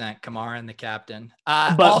 50% Kamara in the captain.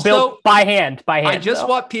 But also, built by hand. I just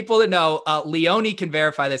want people to know, Leone can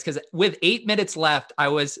verify this, because with 8 minutes left, I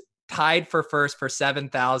was tied for first for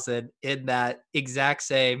 7,000 in that exact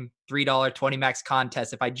same $3.20 max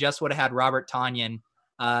contest. If I just would have had Robert Tonyan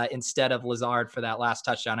instead of Lazard for that last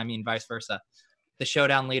touchdown, I mean, vice versa. The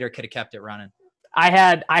showdown leader could have kept it running. I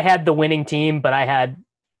had the winning team, but I had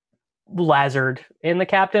Lazard in the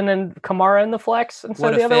captain and Kamara in the flex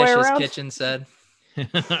instead of the other way around. Kitchen said.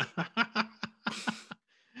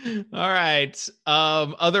 All right.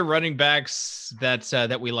 Other running backs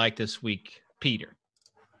that we like this week, Peter.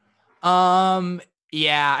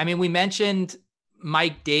 Yeah. I mean, we mentioned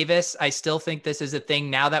Mike Davis. I still think this is a thing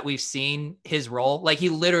now that we've seen his role. Like he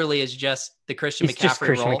literally is just the Christian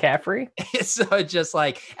McCaffrey role. McCaffrey. So just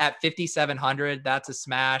like at 5,700, that's a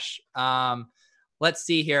smash. Let's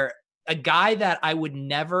see here. A guy that I would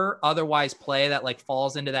never otherwise play that like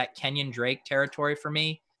falls into that Kenyon Drake territory for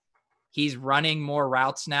me. He's running more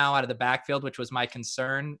routes now out of the backfield, which was my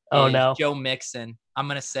concern. Oh no, Joe Mixon. I'm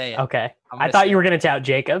going to say it. Okay. I thought you were going to tout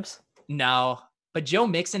Jacobs. No, but Joe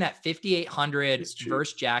Mixon at 5,800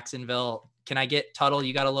 versus Jacksonville. Can I get Tuttle?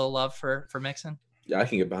 You got a little love for Mixon? Yeah, I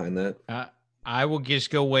can get behind that. I will just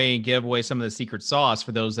go away and give away some of the secret sauce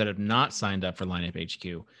for those that have not signed up for Lineup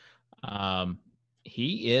HQ.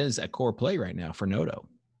 He is a core play right now for Noto.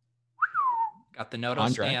 Got the Noto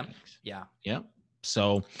on stamp. DraftKings. Yeah. Yep.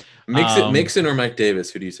 So Mixon or Mike Davis?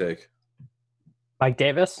 Who do you take? Mike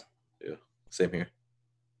Davis. Yeah, same here.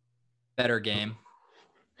 Better game.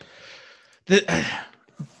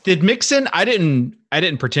 Did Mixon? I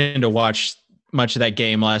didn't pretend to watch much of that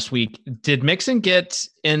game last week. Did Mixon get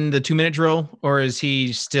in the 2-minute drill, or is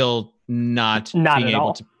he still not being at able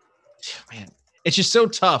all. to? Man, it's just so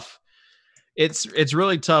tough. It's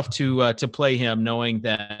really tough to play him, knowing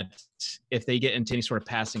that if they get into any sort of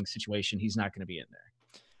passing situation, he's not going to be in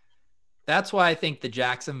there. That's why I think the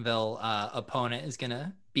Jacksonville opponent is going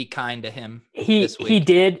to be kind to him. He this week.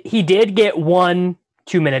 did get 1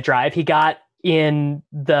 2-minute drive. He got in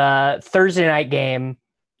the Thursday night game,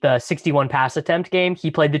 the 61 pass attempt game. He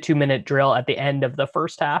played the 2-minute drill at the end of the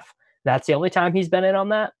first half. That's the only time he's been in on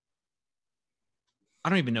that. I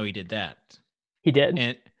don't even know he did that. He did.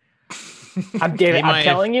 And I'm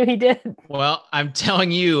telling you, he did. Well, I'm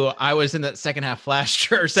telling you, I was in that second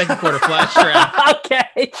quarter flash trap.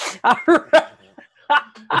 Okay. All right.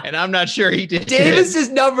 And I'm not sure he did. Davis's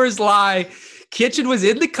numbers lie. Kitchen was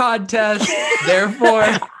in the contest, therefore.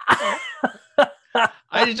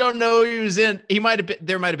 I just don't know who he was in. He might have been.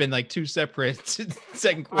 There might have been like 2 separate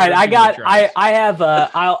second quarter. All right, I have.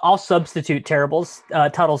 I'll substitute Tuttle's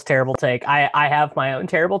terrible take. I have my own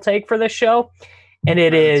terrible take for this show, and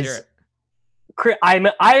it is. I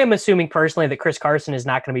am assuming personally that Chris Carson is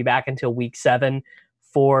not going to be back until week 7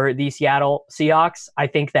 for the Seattle Seahawks. I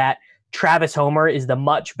think that Travis Homer is the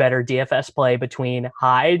much better DFS play between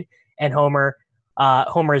Hyde and Homer.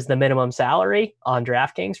 Homer is the minimum salary on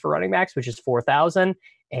DraftKings for running backs, which is $4,000.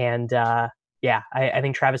 And I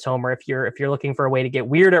think Travis Homer, if you're looking for a way to get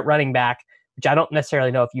weird at running back, which I don't necessarily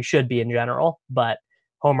know if you should be in general, but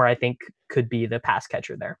Homer I think could be the pass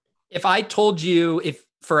catcher there. If I told you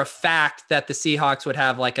for a fact that the Seahawks would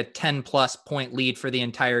have like a 10+ point lead for the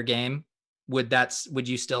entire game, would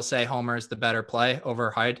you still say Homer is the better play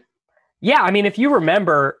over Hyde? Yeah, I mean, if you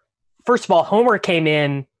remember, first of all, Homer came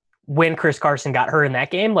in when Chris Carson got hurt in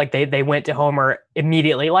that game. Like they went to Homer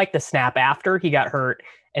immediately, like the snap after he got hurt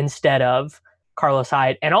instead of Carlos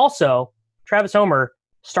Hyde. And also, Travis Homer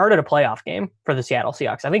started a playoff game for the Seattle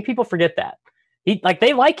Seahawks. I think people forget that.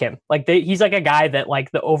 They like him. He's like a guy that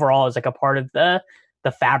like the overall is like a part of the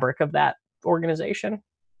fabric of that organization.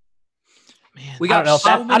 Man, I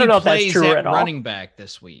don't know if that's true at all. Running back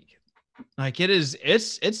this week, like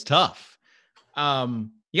it's tough. You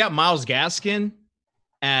got Myles Gaskin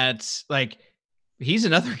at he's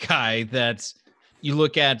another guy that you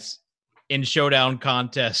look at in showdown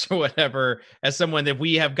contests or whatever as someone that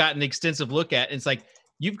we have gotten an extensive look at. It's like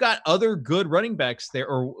you've got other good running backs there,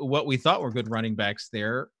 or what we thought were good running backs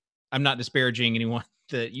there. I'm not disparaging anyone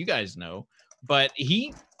that you guys know, but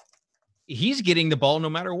he's getting the ball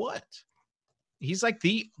no matter what. He's like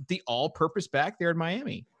the all-purpose back there in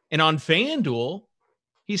Miami. And on FanDuel,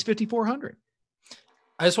 he's 5,400.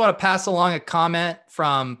 I just want to pass along a comment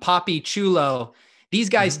from Poppy Chulo. These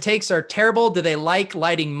guys' takes are terrible. Do they like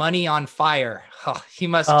lighting money on fire? Oh, he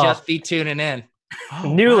must just be tuning in.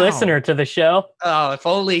 New listener to the show. Oh, if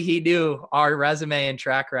only he knew our resume and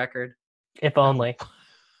track record. If only.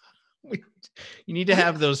 You need to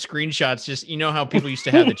have those screenshots. Just, you know how people used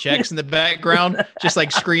to have the checks in the background? Just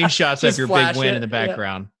like screenshots of your big win in the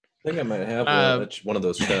background. I think I might have one of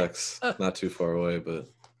those checks. Not too far away, but.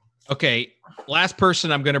 Okay, last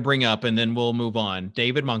person I'm going to bring up, and then we'll move on.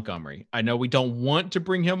 David Montgomery. I know we don't want to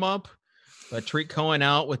bring him up, but Tariq Cohen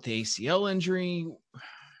out with the ACL injury.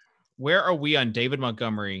 Where are we on David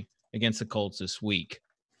Montgomery against the Colts this week?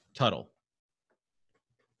 Tuttle.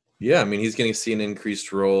 Yeah, I mean, he's going to see an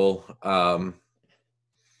increased role in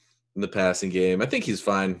the passing game. I think he's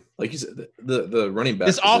fine. Like you said, the running back.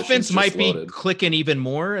 This offense might be clicking even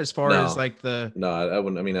more as far as like the. No, I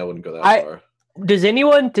wouldn't go that far. Does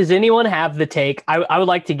anyone have the take? I would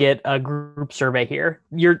like to get a group survey here.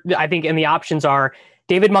 I think, and the options are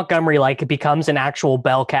David Montgomery becomes an actual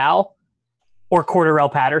bell cow, or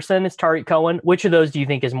Cordarrelle Patterson is Tariq Cohen. Which of those do you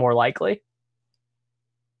think is more likely?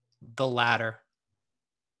 The latter.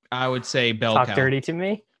 I would say bell cow. Talk dirty to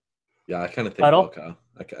me. Yeah, I kind of think bell cow.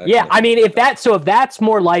 I mean, if that's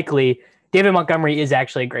more likely, David Montgomery is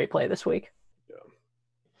actually a great play this week.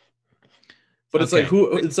 But it's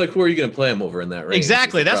who are you going to play him over in that range?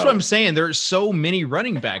 Exactly. That's what I'm saying. There's so many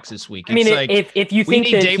running backs this week. I mean, if you think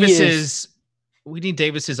that we need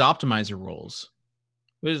Davis's optimizer roles.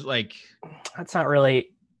 It was that's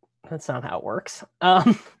not how it works.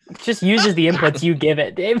 Just uses the inputs you give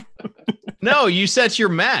it, Dave. No, you set your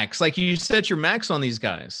max. You set your max on these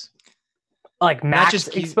guys. Like max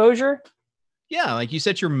exposure? Yeah, like you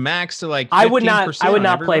set your max to like 15%. I would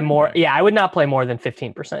not play more. Back. Yeah, I would not play more than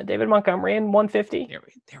 15%. David Montgomery in 150.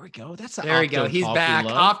 There we go. That's the there we go. He's back.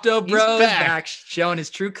 Love. Opto bro back, showing his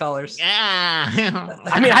true colors. Yeah.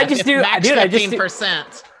 I mean, I just do. Max Dude,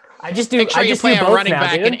 15%. I just do. Make sure I you just play do a both running now,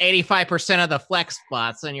 back dude. in 85% of the flex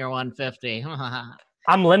spots in your 150.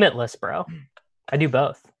 I'm limitless, bro. I do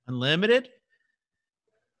both. Unlimited.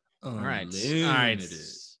 All right.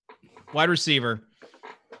 Wide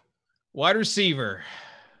receiver.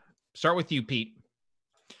 Start with you, Pete.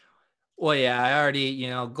 Well, yeah, I already,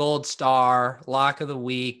 gold star, lock of the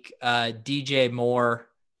week, DJ Moore.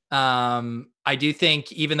 I do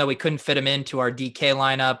think even though we couldn't fit him into our DK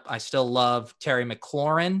lineup, I still love Terry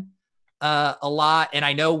McLaurin a lot. And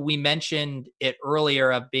I know we mentioned it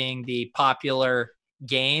earlier of being the popular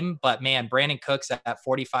game, but man, Brandon Cooks at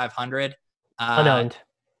 4,500. Unowned.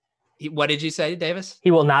 What did you say, Davis?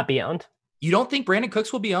 He will not be owned. You don't think Brandon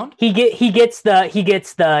Cooks will be owned? He gets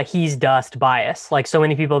the he's dust bias. Like so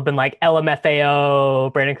many people have been like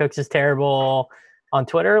LMFAO, Brandon Cooks is terrible on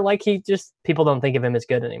Twitter. Like people don't think of him as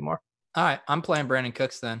good anymore. All right, I'm playing Brandon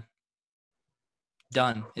Cooks then.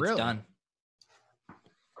 Done. It's really? Done.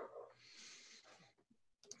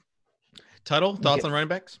 Tuttle, thoughts on running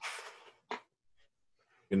backs?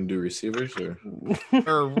 Gonna do receivers or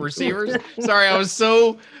receivers? Sorry, I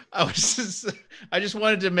just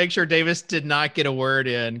wanted to make sure Davis did not get a word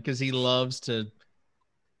in because he loves to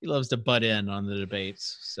butt in on the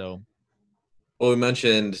debates. So, well,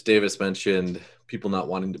 Davis mentioned people not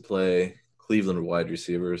wanting to play Cleveland wide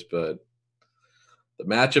receivers, but the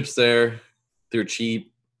matchups they're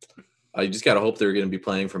cheap. You just got to hope they're going to be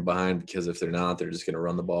playing from behind, because if they're not, they're just going to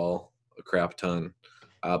run the ball a crap ton.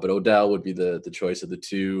 But Odell would be the choice of the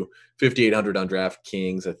two. 5,800 on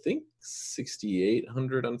DraftKings. I think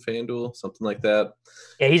 6,800 on FanDuel, something like that.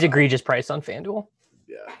 Yeah, he's egregious price on FanDuel.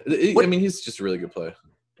 Yeah. I mean, he's just a really good play.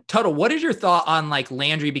 Tuttle, what is your thought on like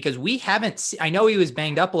Landry? Because we haven't I know he was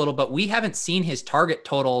banged up a little, but we haven't seen his target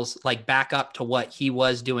totals like back up to what he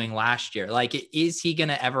was doing last year. Like, is he going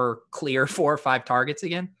to ever clear 4 or 5 targets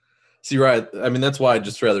again? See, right. I mean, that's why I'd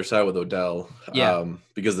just rather side with Odell. Yeah.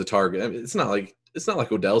 Because the target, I mean, it's not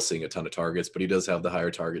like Odell's seeing a ton of targets, but he does have the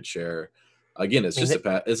higher target share. Again, it's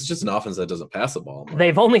just an offense that doesn't pass the ball.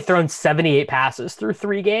 They've only thrown 78 passes through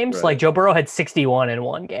 3 games. Right. Like Joe Burrow had 61 in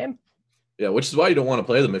 1 game. Yeah, which is why you don't want to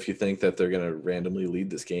play them if you think that they're going to randomly lead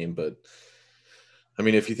this game. But I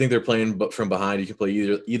mean, if you think they're playing from behind, you can play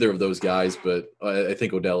either of those guys. But I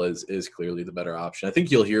think Odell is clearly the better option. I think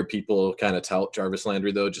you'll hear people kind of tout Jarvis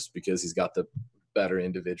Landry though, just because he's got the better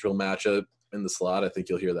individual matchup in the slot. I think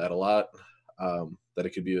you'll hear that a lot. That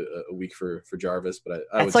it could be a week for Jarvis, but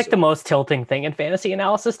that's like the most tilting thing in fantasy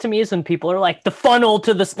analysis to me is when people are like the funnel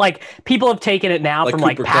to this, like people have taken it now from Cooper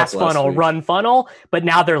like pass funnel, run funnel, but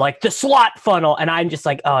now they're like the slot funnel. And I'm just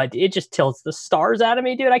like, oh, it just tilts the stars out of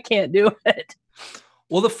me, dude. I can't do it.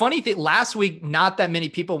 Well, the funny thing, last week, not that many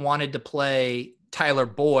people wanted to play Tyler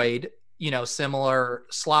Boyd, similar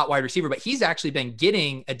slot wide receiver, but he's actually been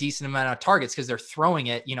getting a decent amount of targets because they're throwing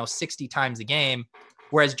it, 60 times a game.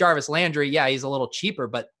 Whereas Jarvis Landry, yeah, he's a little cheaper,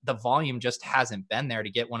 but the volume just hasn't been there to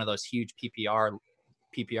get one of those huge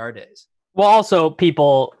PPR days. Well, also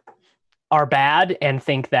people are bad and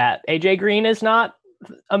think that AJ Green is not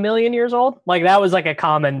a million years old. Like that was like a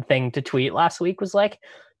common thing to tweet last week was like,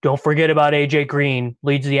 don't forget about AJ Green,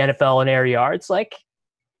 leads the NFL in air yards. Like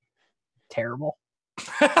terrible.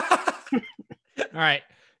 All right.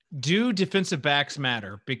 Do defensive backs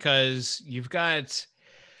matter? Because you've got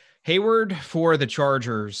Hayward for the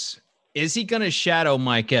Chargers. Is he going to shadow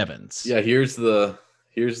Mike Evans? Yeah, here's the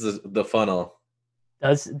funnel.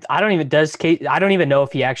 I don't even know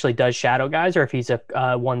if he actually does shadow guys or if he's a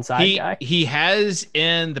one side guy. He has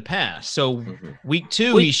in the past. So week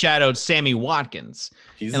 2 he shadowed Sammy Watkins.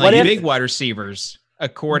 He's and like big wide receivers,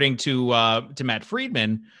 according to Matt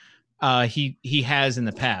Friedman, he has in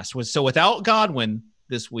the past. So without Godwin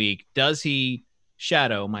this week, does he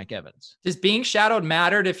shadow Mike Evans? Does being shadowed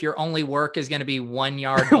mattered if your only work is going to be 1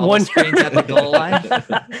 yard ball screens at the goal line?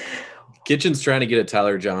 Kitchen's trying to get a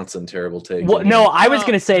Tyler Johnson terrible take. Well, no, I was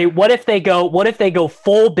going to say, what if they go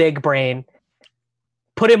full big brain,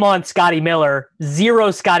 put him on Scotty Miller,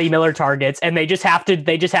 0 Scotty Miller targets, and they just have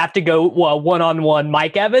to go one-on-one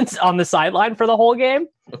Mike Evans on the sideline for the whole game?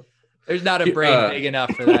 There's not a brain big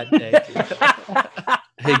enough for that day.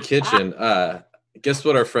 Hey, Kitchen, guess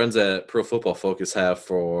what our friends at Pro Football Focus have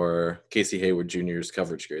for Casey Hayward Jr.'s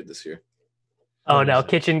coverage grade this year? Oh, no,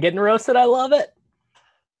 Kitchen getting roasted. I love it.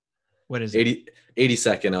 What is it?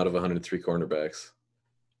 82nd out of 103 cornerbacks.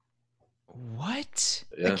 What?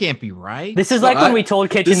 Yeah. That can't be right. This is like when we told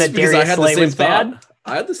Kitchen that Darius Slay was bad.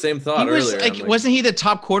 I had the same thought earlier. Like, wasn't he the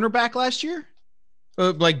top cornerback last year?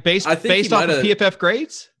 Based off of PFF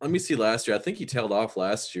grades? Let me see last year. I think he tailed off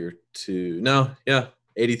last year to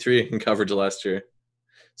 83 in coverage last year.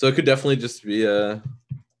 So it could definitely just be a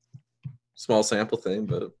small sample thing,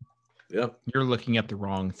 but yeah. You're looking up the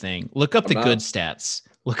wrong thing. Look up good stats.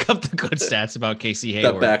 Look up the good stats about Casey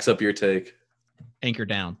Hayward. That backs up your take. Anchor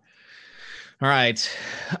down. All right.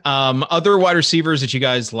 Other wide receivers that you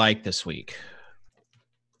guys like this week.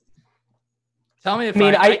 Tell me if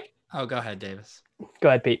oh, go ahead, Davis. Go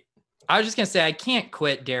ahead, Pete. I was just going to say, I can't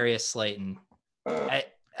quit Darius Slayton.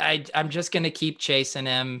 I'm just going to keep chasing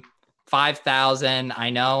him. 5,000. I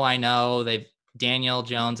know Daniel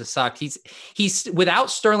Jones has sucked. He's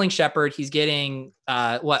without Sterling Shepard. He's getting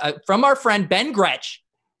from our friend Ben Gretsch.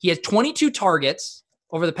 He has 22 targets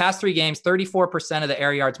over the past 3 games, 34% of the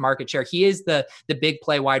air yards market share. He is the big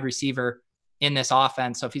play wide receiver in this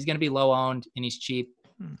offense. So if he's going to be low owned and he's cheap,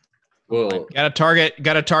 well, got to target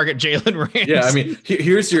Jalen Ramsey. Yeah, I mean,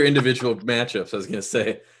 here's your individual matchups. I was going to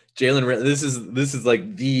say Jalen Ramsey. This is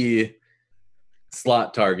like the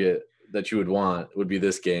slot target that you would want would be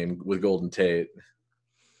this game with Golden Tate.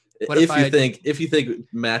 If you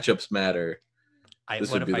think matchups matter,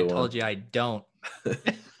 what if I told you I don't?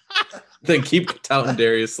 Then keep touting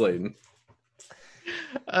Darius Slayton.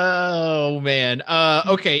 Oh man.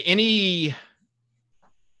 Okay.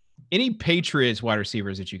 Any Patriots wide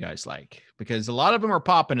receivers that you guys like? Because a lot of them are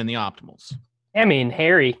popping in the optimals. I mean,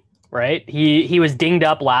 Harry, right? He was dinged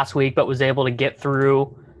up last week, but was able to get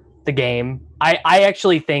through the game. I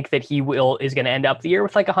actually think that he is going to end up the year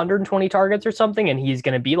with like 120 targets or something, and he's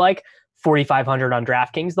going to be like 4,500 on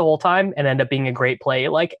DraftKings the whole time and end up being a great play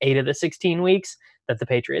like 8 of the 16 weeks that the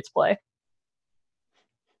Patriots play.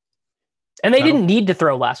 And they didn't need to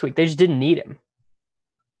throw last week. They just didn't need him.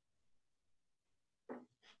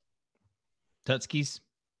 Tutskis.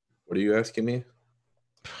 What are you asking me?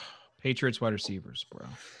 Patriots wide receivers, bro.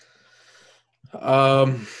 I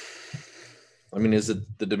mean, is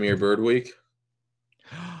it the Damiere Byrd week?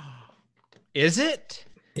 Is it?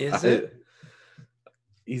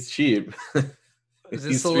 He's cheap. Is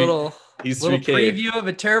this little preview of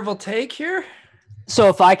a terrible take here? So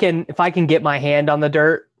if I can get my hand on the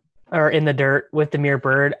dirt or in the dirt with Damiere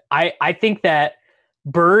Byrd, I think that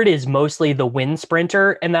Byrd is mostly the win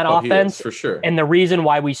sprinter in that offense. He is, for sure. And the reason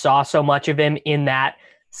why we saw so much of him in that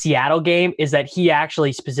Seattle game is that he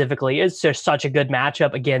actually specifically is just such a good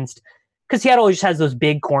matchup against, because Seattle just has those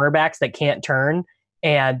big cornerbacks that can't turn.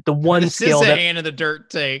 And the one skill that hand in the dirt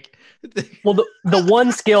take. Well, the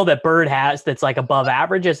one skill that Byrd has that's like above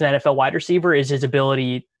average as an NFL wide receiver is his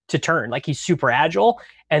ability to turn. Like, he's super agile,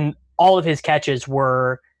 and all of his catches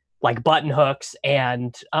were like button hooks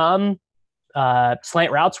and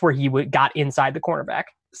slant routes where he got inside the cornerback.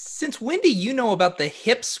 Since when do you know about the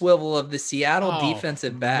hip swivel of the Seattle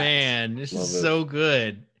defensive backs? Man, this is so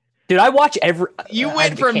good. Dude, I watch You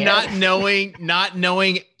went from not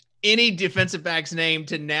knowing any defensive back's name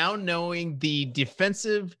to now knowing the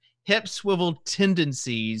defensive hip swivel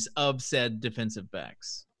tendencies of said defensive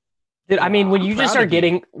backs. Dude, I mean, when you just start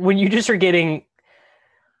getting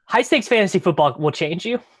high stakes fantasy football will change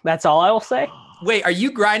you. That's all I will say. Wait, are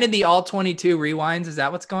you grinding the all 22 rewinds? Is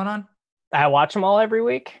that what's going on? I watch them all every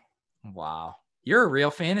week. Wow. You're a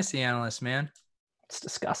real fantasy analyst, man. It's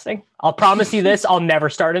disgusting. I'll promise you this. I'll never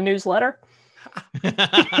start a newsletter.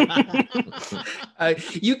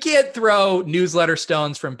 You can't throw newsletter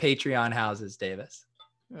stones from Patreon houses, Davis.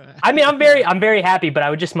 I mean, I'm very happy, but I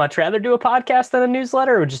would just much rather do a podcast than a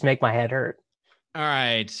newsletter. It would just make my head hurt. All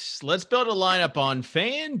right, let's build a lineup on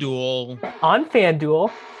FanDuel.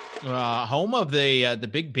 Home of the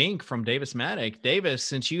Big Bink from Davis Maddock. Davis,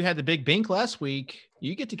 since you had the Big Bink last week,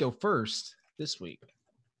 you get to go first this week.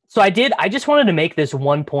 So I just wanted to make this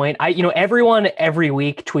one point. Everyone every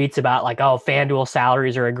week tweets about like, oh, FanDuel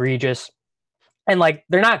salaries are egregious. And like,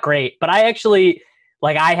 they're not great, but I actually,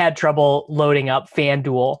 like, I had trouble loading up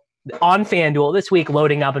FanDuel this week,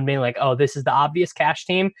 loading up and being like, oh, this is the obvious cash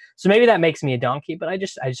team. So maybe that makes me a donkey, but I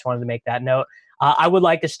just wanted to make that note. I would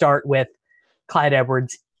like to start with Clyde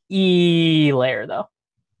Edwards-Helaire though.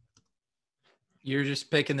 You're just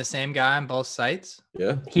picking the same guy on both sites?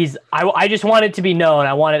 Yeah. I just want it to be known.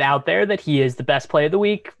 I want it out there that he is the best play of the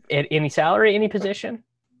week at any salary, any position.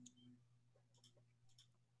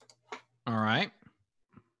 All right.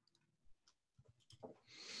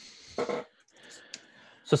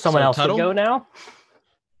 So someone else Tuttle? would go now?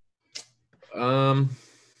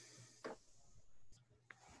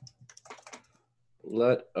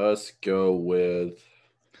 Let us go with.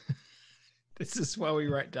 This is why we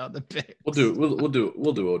write down the picks. We'll do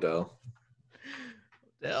Odell.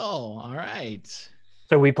 Odell, all right.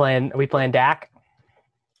 So are we playing Dak?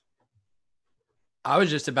 I was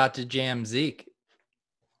just about to jam Zeke.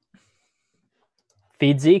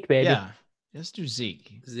 Feed Zeke, baby. Yeah. Let's do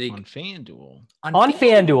Zeke On on FanDuel.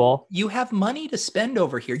 FanDuel. You have money to spend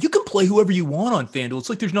over here. You can play whoever you want on FanDuel. It's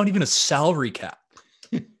like there's not even a salary cap.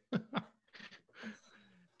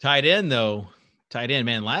 Tight end, though. Tight end,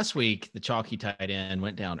 man. Last week, the chalky tight end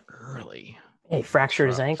went down early. He fractured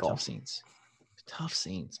his ankle. Tough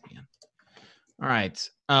scenes, man. All right.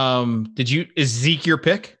 Is Zeke your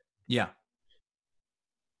pick? Yeah.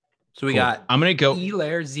 So we got I'm gonna go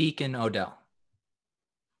Elaire, Zeke, and Odell.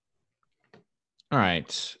 All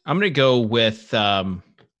right. I'm gonna go with Tyler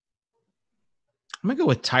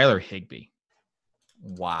Higbee.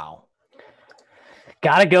 Wow.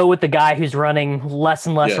 Gotta go with the guy who's running less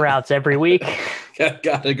and less routes every week.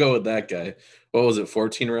 Gotta go with that guy. What was it?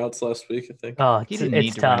 14 routes last week, I think. Oh, He didn't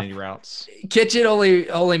need to run any routes. Kitchen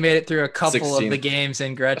only made it through a couple 16. of the games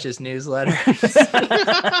in Gretch's newsletter.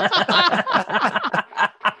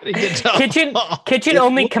 Kitchen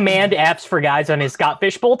only command apps for guys on his Scott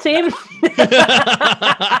Fishbowl team.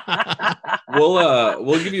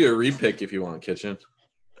 We'll give you a repick if you want, Kitchen.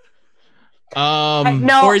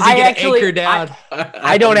 No, or is he going to anchor down?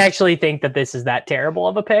 I don't actually think that this is that terrible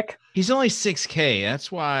of a pick. He's only 6K.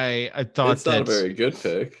 That's why I thought it's not a very good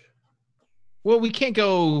pick. Well, we can't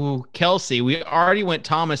go Kelsey. We already went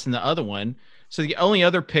Thomas in the other one. So the only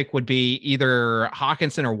other pick would be either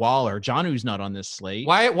Hawkinson or Waller. Jonu's not on this slate.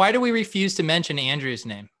 Why do we refuse to mention Andrew's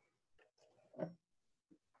name?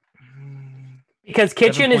 Because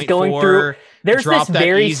Kitchen is going through. There's Drop this that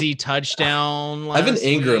very easy touchdown. Evan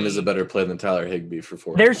Ingram is a better play than Tyler Higbee for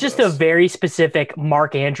 4. There's just a very specific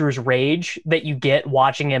Mark Andrews rage that you get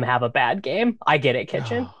watching him have a bad game. I get it,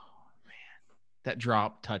 Kitchen. Oh, man. That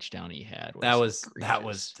drop touchdown he had. That was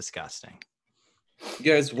disgusting.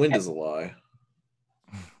 You guys, wind is a lie.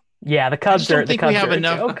 Yeah, the Cubs are. We have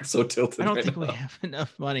enough. I'm so tilted. I don't think we have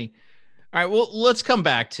enough money. All right, well, let's come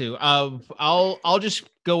back to. I'll just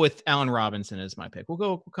go with Allen Robinson as my pick.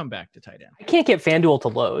 We'll come back to tight end. I can't get FanDuel to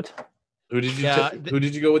load. Who did you who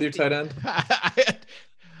did you go with your tight end?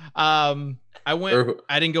 I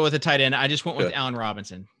didn't go with a tight end. I just went with Allen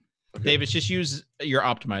Robinson. Okay. Davis, just use your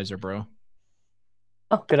optimizer, bro.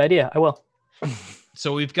 Oh, good idea. I will.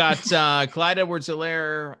 So we've got Clyde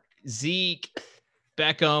Edwards-Helaire, Zeke,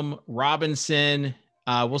 Beckham, Robinson.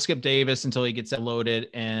 We'll skip Davis until he gets that loaded,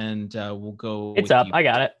 and we'll go. It's up. I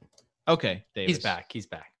got it. Okay, Davis. He's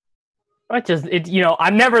back.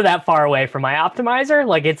 I'm never that far away from my optimizer.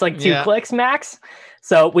 Like it's like 2 clicks max.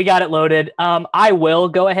 So we got it loaded. I will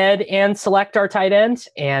go ahead and select our tight end,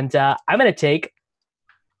 and I'm going to take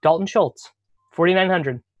Dalton Schultz,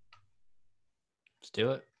 4,900. Let's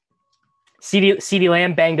do it. CeeDee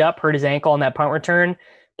Lamb banged up, hurt his ankle on that punt return.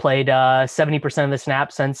 Played 70% of the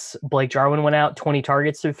snaps since Blake Jarwin went out, 20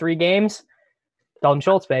 targets through 3 games. Dalton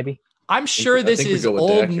Schultz, baby. I'm sure this is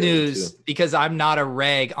old news because I'm not a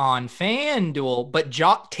reg on FanDuel, but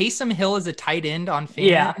Taysom Hill is a tight end on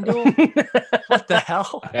FanDuel? Yeah. What the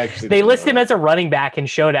hell? They list him as a running back in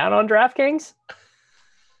Showdown on DraftKings.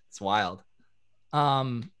 It's wild.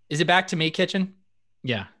 Is it back to me, Kitchen?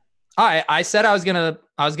 Yeah. I said I was gonna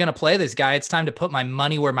play this guy. It's time to put my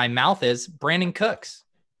money where my mouth is. Brandon Cooks.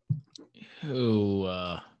 Ooh,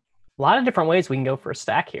 a lot of different ways we can go for a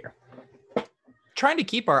stack here. Trying to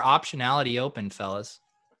keep our optionality open, fellas.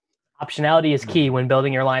 Optionality is key when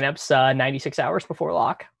building your lineups 96 hours before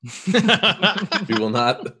lock. We will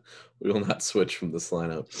not switch from this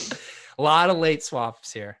lineup. A lot of late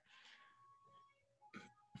swaps here.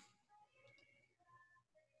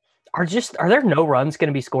 Are there no runs going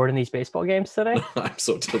to be scored in these baseball games today? I'm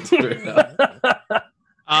so tilted right now.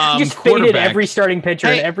 Just faded every starting pitcher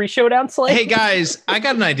in every Showdown slate. Hey guys, I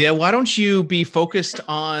got an idea. Why don't you be focused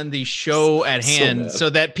on the show at hand so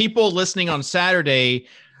that people listening on Saturday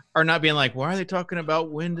are not being like, why are they talking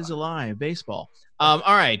about wind is a lie, baseball? All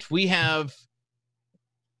right, we have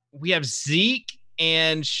Zeke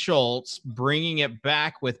and Schultz bringing it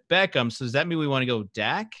back with Beckham. So does that mean we want to go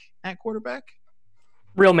Dak at quarterback?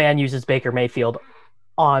 Real man uses Baker Mayfield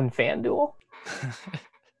on FanDuel.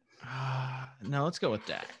 No, let's go with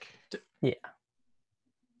Dak. Yeah. I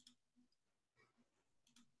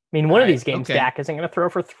mean, one of these games, Dak isn't going to throw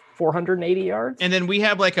for 480 yards. And then we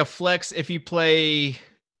have like a flex if you play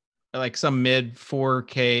like some mid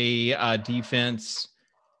 4K defense.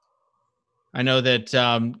 I know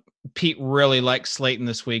that Pete really likes Slayton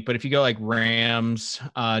this week, but if you go like Rams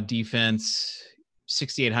defense,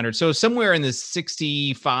 6,800. So somewhere in the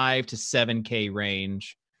 65 to 7K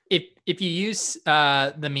range. If you use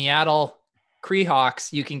the Seattle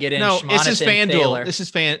Hawks, you can get in. No, this is FanDuel. Taylor. This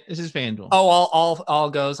is FanDuel. Oh, all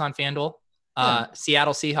goes on FanDuel.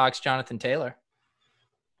 Seattle Seahawks, Jonathan Taylor.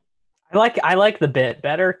 I like the bit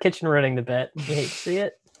better. Kitchen running the bit. You hate to see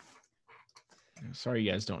it. Sorry,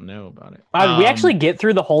 you guys don't know about it. Wow, did we actually get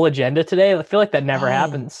through the whole agenda today? I feel like that never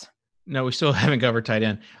happens. No, we still haven't covered tight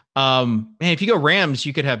end. Man, if you go Rams,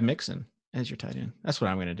 you could have Mixon as your tight end. That's what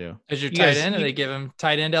I'm going to do. As your tight end, or they give him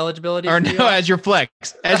tight end eligibility? Or no, as your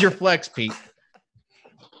flex. As your flex, Pete.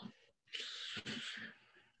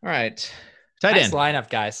 All right. Tight nice end. lineup,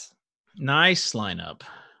 guys. Nice lineup.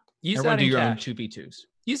 Use Everyone that do in your cash. own 2v2s.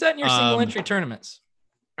 Use that in your single entry tournaments.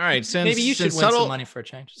 All right. Maybe you should win some money for a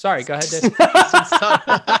change. Sorry, go ahead, Dave.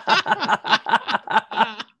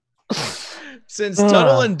 Since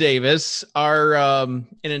Tuttle and Davis are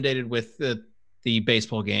inundated with the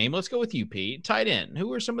baseball game, let's go with you, Pete. Tight end.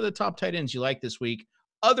 Who are some of the top tight ends you like this week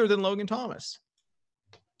other than Logan Thomas?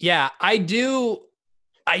 Yeah, I do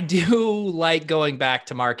like going back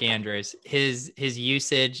to Mark Andrews. His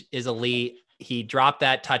usage is elite. He dropped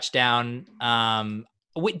that touchdown.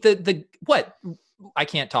 What? I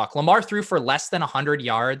can't talk. Lamar threw for less than 100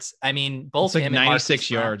 yards. I mean, both like him 96 and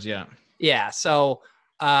yards. Yeah. Yeah. So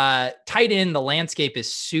tight end, the landscape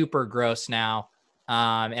is super gross now.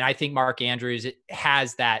 And I think Mark Andrews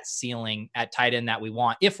has that ceiling at tight end that we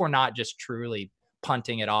want, if we're not just truly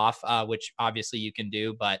punting it off, which obviously you can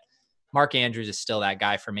do, but Mark Andrews is still that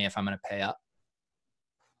guy for me if I'm going to pay up.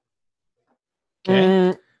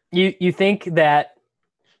 Okay. You think that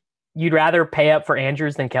you'd rather pay up for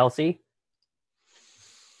Andrews than Kelsey?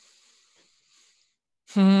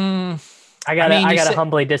 I gotta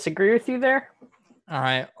humbly disagree with you there. All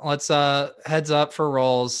right, let's heads up for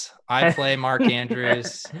rolls. I play Mark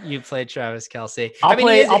Andrews. You play Travis Kelsey.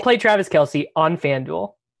 I'll play Travis Kelsey on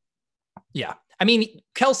FanDuel. Yeah, I mean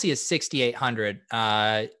Kelsey is 6,800.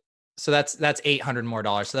 So that's $800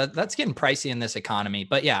 more. So that's getting pricey in this economy.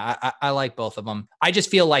 But yeah, I like both of them. I just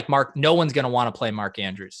feel like no one's going to want to play Mark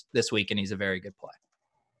Andrews this week, and he's a very good play.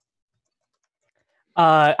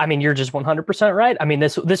 I mean, you're just 100% right. I mean,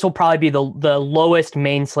 this will probably be the lowest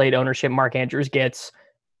main slate ownership Mark Andrews gets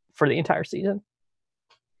for the entire season.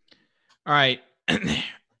 All right.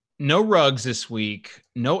 No Ruggs this week.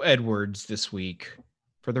 No Edwards this week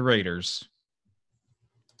for the Raiders.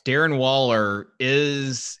 Darren Waller,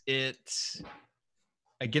 is it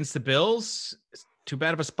against the Bills too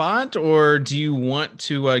bad of a spot, or do you want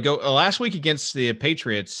to go last week against the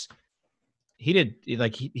Patriots? He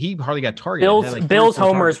hardly got targeted. Bills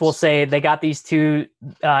homers will say they got these two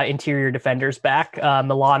interior defenders back,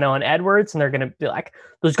 Milano and Edwards, and they're going to be like,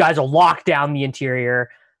 those guys will lock down the interior.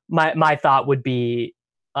 My thought would be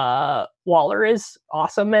Waller is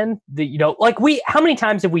awesome, and how many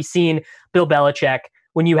times have we seen Bill Belichick,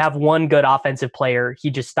 when you have one good offensive player, he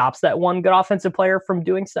just stops that one good offensive player from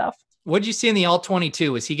doing stuff? What'd you see in the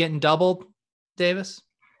All-22? Was he getting doubled, Davis?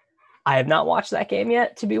 I have not watched that game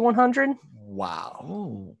yet, to be 100. Wow.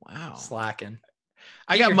 Oh, wow. Slacking.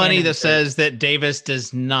 I got money that says that Davis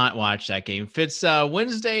does not watch that game. If it's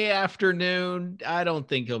Wednesday afternoon, I don't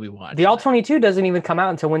think he'll be watching. The All-22 doesn't even come out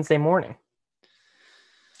until Wednesday morning.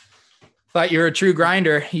 Thought you were a true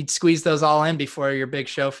grinder. You'd squeeze those all in before your big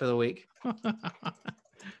show for the week.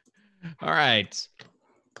 All right.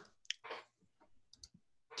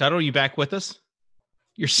 Tuttle, you back with us?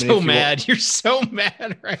 You're so mad. You're so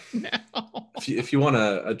mad right now. If you want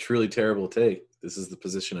a truly terrible take, this is the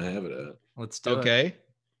position I have it at. Let's do it. Okay.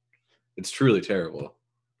 It's truly terrible.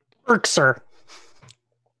 Sir.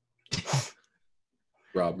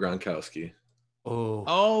 Rob Gronkowski.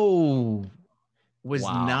 Oh. Was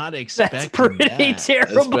not expecting That's pretty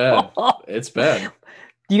terrible. It's bad.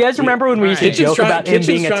 Do you guys remember when we used to joke about him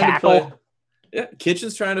being a tackle? Yeah,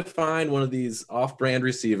 Kitchen's trying to find one of these off-brand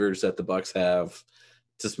receivers that the Bucs have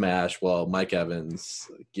to smash while Mike Evans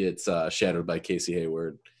gets shadowed by Casey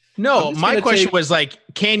Hayward. No, my question was like,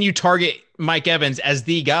 can you target Mike Evans as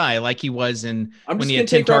the guy like he was when he had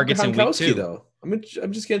 10 targets in week 2? Though. I'm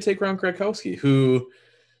just going to take Rob Gronkowski, who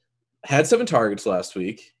had 7 targets last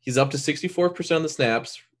week. He's up to 64% of the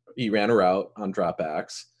snaps. He ran a route on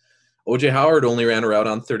dropbacks. OJ Howard only ran a route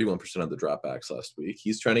on 31% of the dropbacks last week.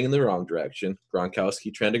 He's trending in the wrong direction.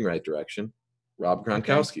 Gronkowski trending right direction. Rob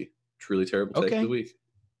Gronkowski. Okay. Truly terrible take of the week.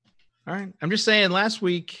 All right. I'm just saying last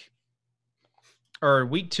week or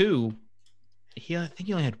week 2, I think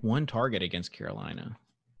he only had 1 target against Carolina.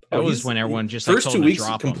 That was when everyone just first told 2 him weeks, to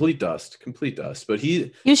drop complete dust. But he's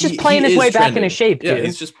just playing his way back into shape. Yeah, dude.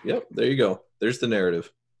 he's just there you go. There's the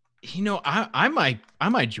narrative. I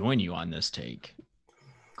might join you on this take.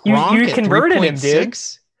 You converted him, dude.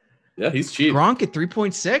 Yeah, he's cheap. Gronk at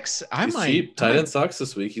 3.6. He's cheap. Tight end sucks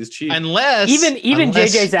this week. He's cheap. Unless JJ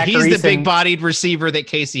Zacharyson, he's the big bodied receiver that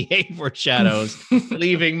Casey Hayward shadows,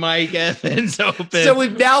 leaving Mike Evans open. So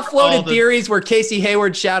we've now floated theories where Casey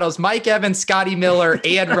Hayward shadows Mike Evans, Scotty Miller,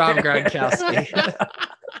 and Rob Gronkowski.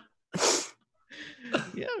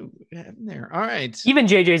 Yeah, there. All right. Even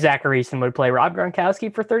JJ Zacharyson would play Rob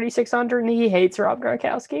Gronkowski for 3,600, and he hates Rob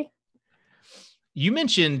Gronkowski. You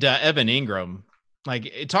mentioned Evan Ingram.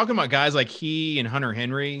 Like, talking about guys like he and Hunter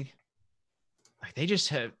Henry, like they just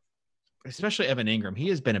have, especially Evan Ingram, he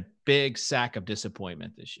has been a big sack of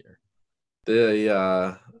disappointment this year.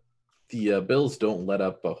 The Bills don't let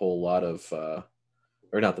up a whole lot of,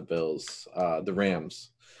 or not the Bills, the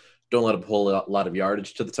Rams don't let up a whole lot of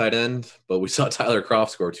yardage to the tight end, but we saw Tyler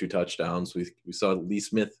Kroft score 2 touchdowns. We saw Lee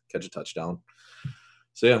Smith catch a touchdown.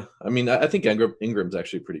 So yeah, I mean, I think Ingram's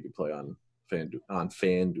actually a pretty good play on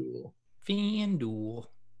FanDuel. FanDuel.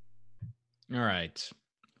 All right.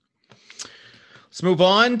 Let's move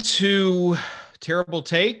on to terrible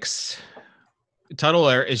takes. Tuttle,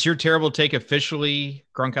 is your terrible take officially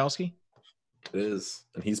Gronkowski? It is,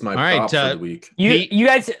 and he's my prop for the week. You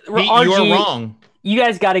guys, you're wrong. You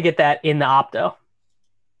guys got to get that in the opto.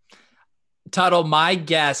 Tuttle, my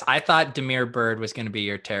guess, I thought Damiere Byrd was going to be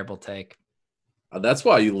your terrible take. That's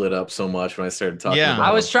why you lit up so much when I started talking about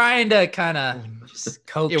I was trying to kind of just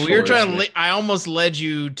coach. Yeah, we were trying to. I almost led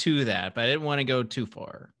you to that, but I didn't want to go too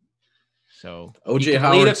far. So OJ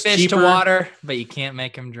Howard's lead a fish cheaper to water, but you can't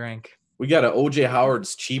make him drink. We got a OJ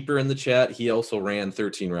Howard's cheaper in the chat. He also ran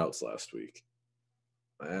 13 routes last week.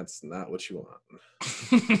 That's not what you want.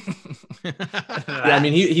 Yeah, I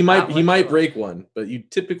mean he might break one, but you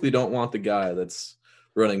typically don't want the guy that's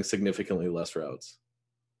running significantly less routes.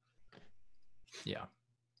 Yeah.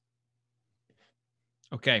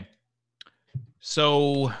 Okay.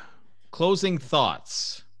 So, closing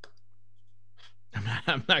thoughts.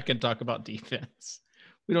 I'm not going to talk about defense.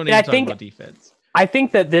 We don't need to talk about defense. I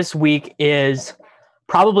think that this week is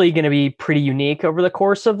probably going to be pretty unique over the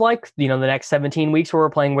course of the next 17 weeks where we're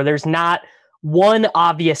playing, where there's not one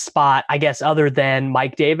obvious spot, I guess, other than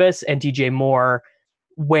Mike Davis and DJ Moore,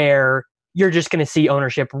 where you're just going to see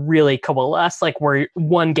ownership really coalesce, like where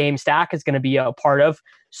one game stack is going to be a part of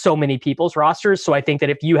so many people's rosters. So I think that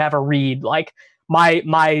if you have a read, like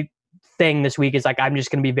my thing this week is like, I'm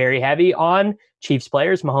just going to be very heavy on Chiefs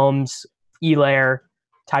players, Mahomes, Elaire,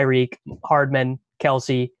 Tyreek, Hardman,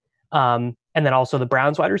 Kelsey, and then also the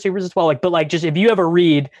Browns wide receivers as well. But just if you have a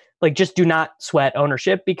read, just do not sweat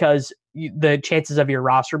ownership because the chances of your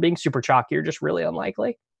roster being super chalky are just really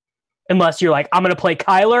unlikely. Unless you're like, I'm going to play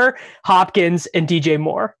Kyler, Hopkins, and DJ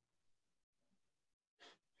Moore.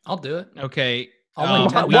 I'll do it. Okay. I'll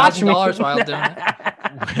win $10,000 while doing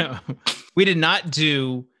it. We did not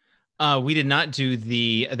do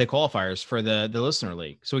the qualifiers for the listener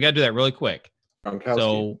league. So we got to do that really quick. Gronkowski.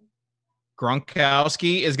 So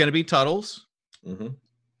Gronkowski is going to be Tuttle's. Mm-hmm.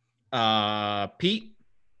 Pete.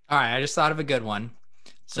 All right. I just thought of a good one.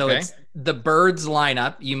 So it's the Birds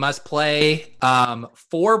lineup. You must play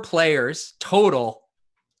 4 players total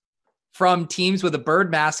from teams with a bird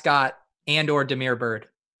mascot and or Damiere Byrd.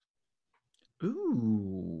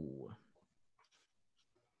 Ooh.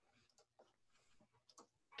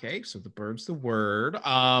 Okay, so the Bird's the word.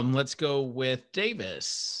 Let's go with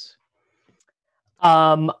Davis.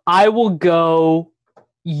 I will go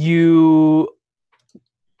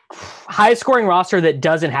high scoring roster that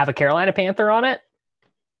doesn't have a Carolina Panther on it.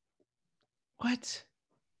 What?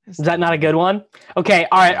 Is that not a good one? Okay.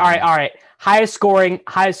 All right. Highest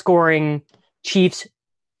scoring Chiefs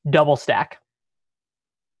double stack.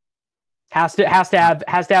 Has to have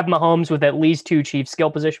Mahomes with at least 2 Chiefs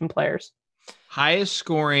skill position players. Highest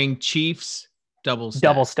scoring Chiefs double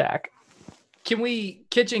stack. Can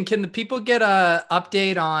the people get a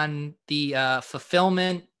update on the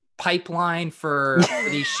fulfillment pipeline for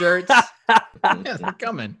these shirts? Yeah, they're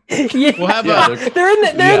coming. Yeah. We'll have they're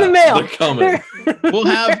in the mail. They're coming.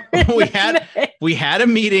 We had a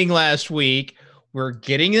meeting last week. We're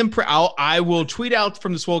getting them. I will tweet out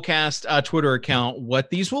from the Swolecast Twitter account what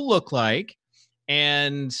these will look like,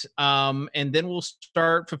 and then we'll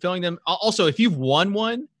start fulfilling them. Also, if you've won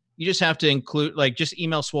one, you just have to include just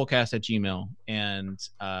email swolecast@gmail.com and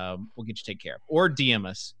we'll get you taken care of, or DM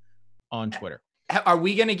us on Twitter. Are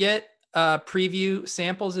we going to get preview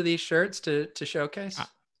samples of these shirts to showcase?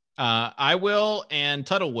 I will, and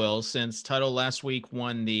Tuttle will, since Tuttle last week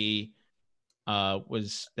won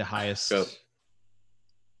was the highest. Go.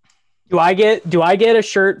 Do I get a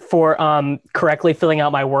shirt for correctly filling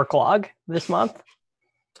out my work log this month?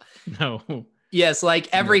 No. Yes, like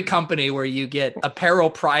every company where you get apparel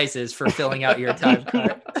prizes for filling out your time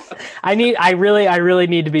card. I really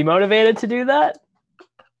need to be motivated to do that.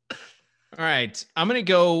 All right, I'm going to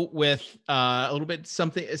go with a little bit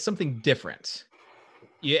something different.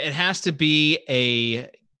 Yeah, it has to be a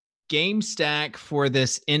game stack for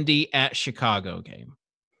this Indy at Chicago game.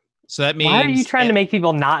 So that means, why are you trying to make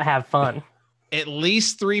people not have fun? At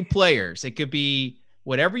least 3 players. It could be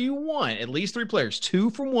whatever you want. At least 3 players, 2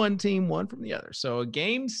 from one team, 1 from the other. So a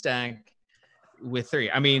game stack with 3.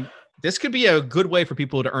 I mean, this could be a good way for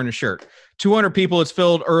people to earn a shirt. 200 people. It's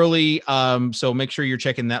filled early. So make sure you're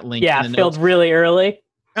checking that link. Yeah, filled really early.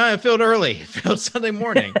 Filled early. Filled Sunday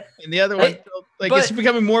morning. And the other one, filled, it's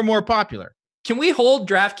becoming more and more popular. Can we hold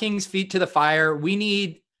DraftKings feet to the fire?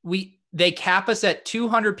 They cap us at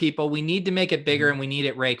 200 people. We need to make it bigger and we need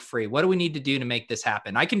it rake free. What do we need to do to make this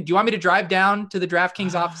happen? Do you want me to drive down to the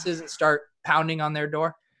DraftKings offices and start pounding on their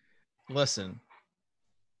door? Listen,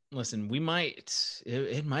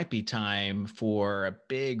 it might be time for a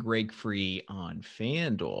big rake free on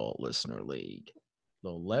FanDuel Listener League.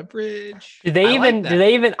 Low leverage. I don't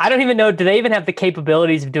even know. Do they even have the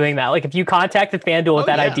capabilities of doing that? Like if you contacted FanDuel with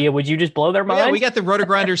that idea, would you just blow their mind? Yeah, we got the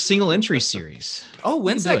Roto-Grinders single entry series. Oh,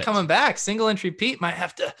 when's that coming back? Single entry Pete might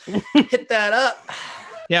have to hit that up.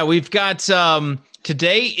 Yeah, we've got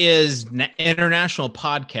today is International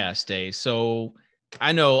Podcast Day. So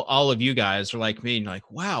I know all of you guys are like me and like,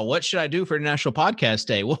 wow, what should I do for International Podcast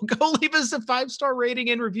Day? Well, go leave us a 5-star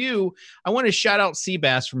rating and review. I want to shout out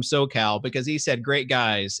Seabass from SoCal because he said great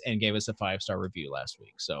guys and gave us a 5-star review last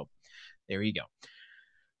week. So there you go.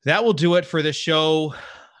 That will do it for the show.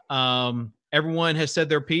 Everyone has said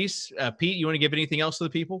their piece. Pete, you want to give anything else to the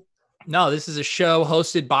people? No, this is a show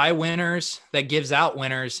hosted by winners that gives out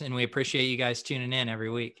winners, and we appreciate you guys tuning in every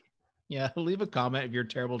week. Yeah, leave a comment of your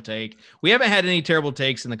terrible take. We haven't had any terrible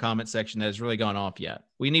takes in the comment section that has really gone off yet.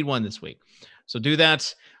 We need one this week. So do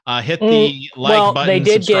that. Hit the button,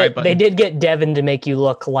 subscribe button. They did get Devin to make you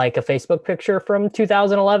look like a Facebook picture from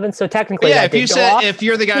 2011. So technically, if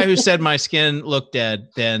you're the guy who said my skin looked dead,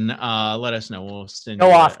 then let us know. We'll send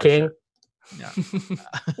go off, King. Yeah.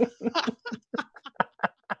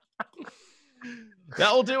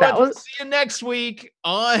 That will do it. We'll see you next week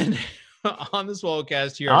on the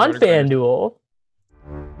Swolecast here on FanDuel.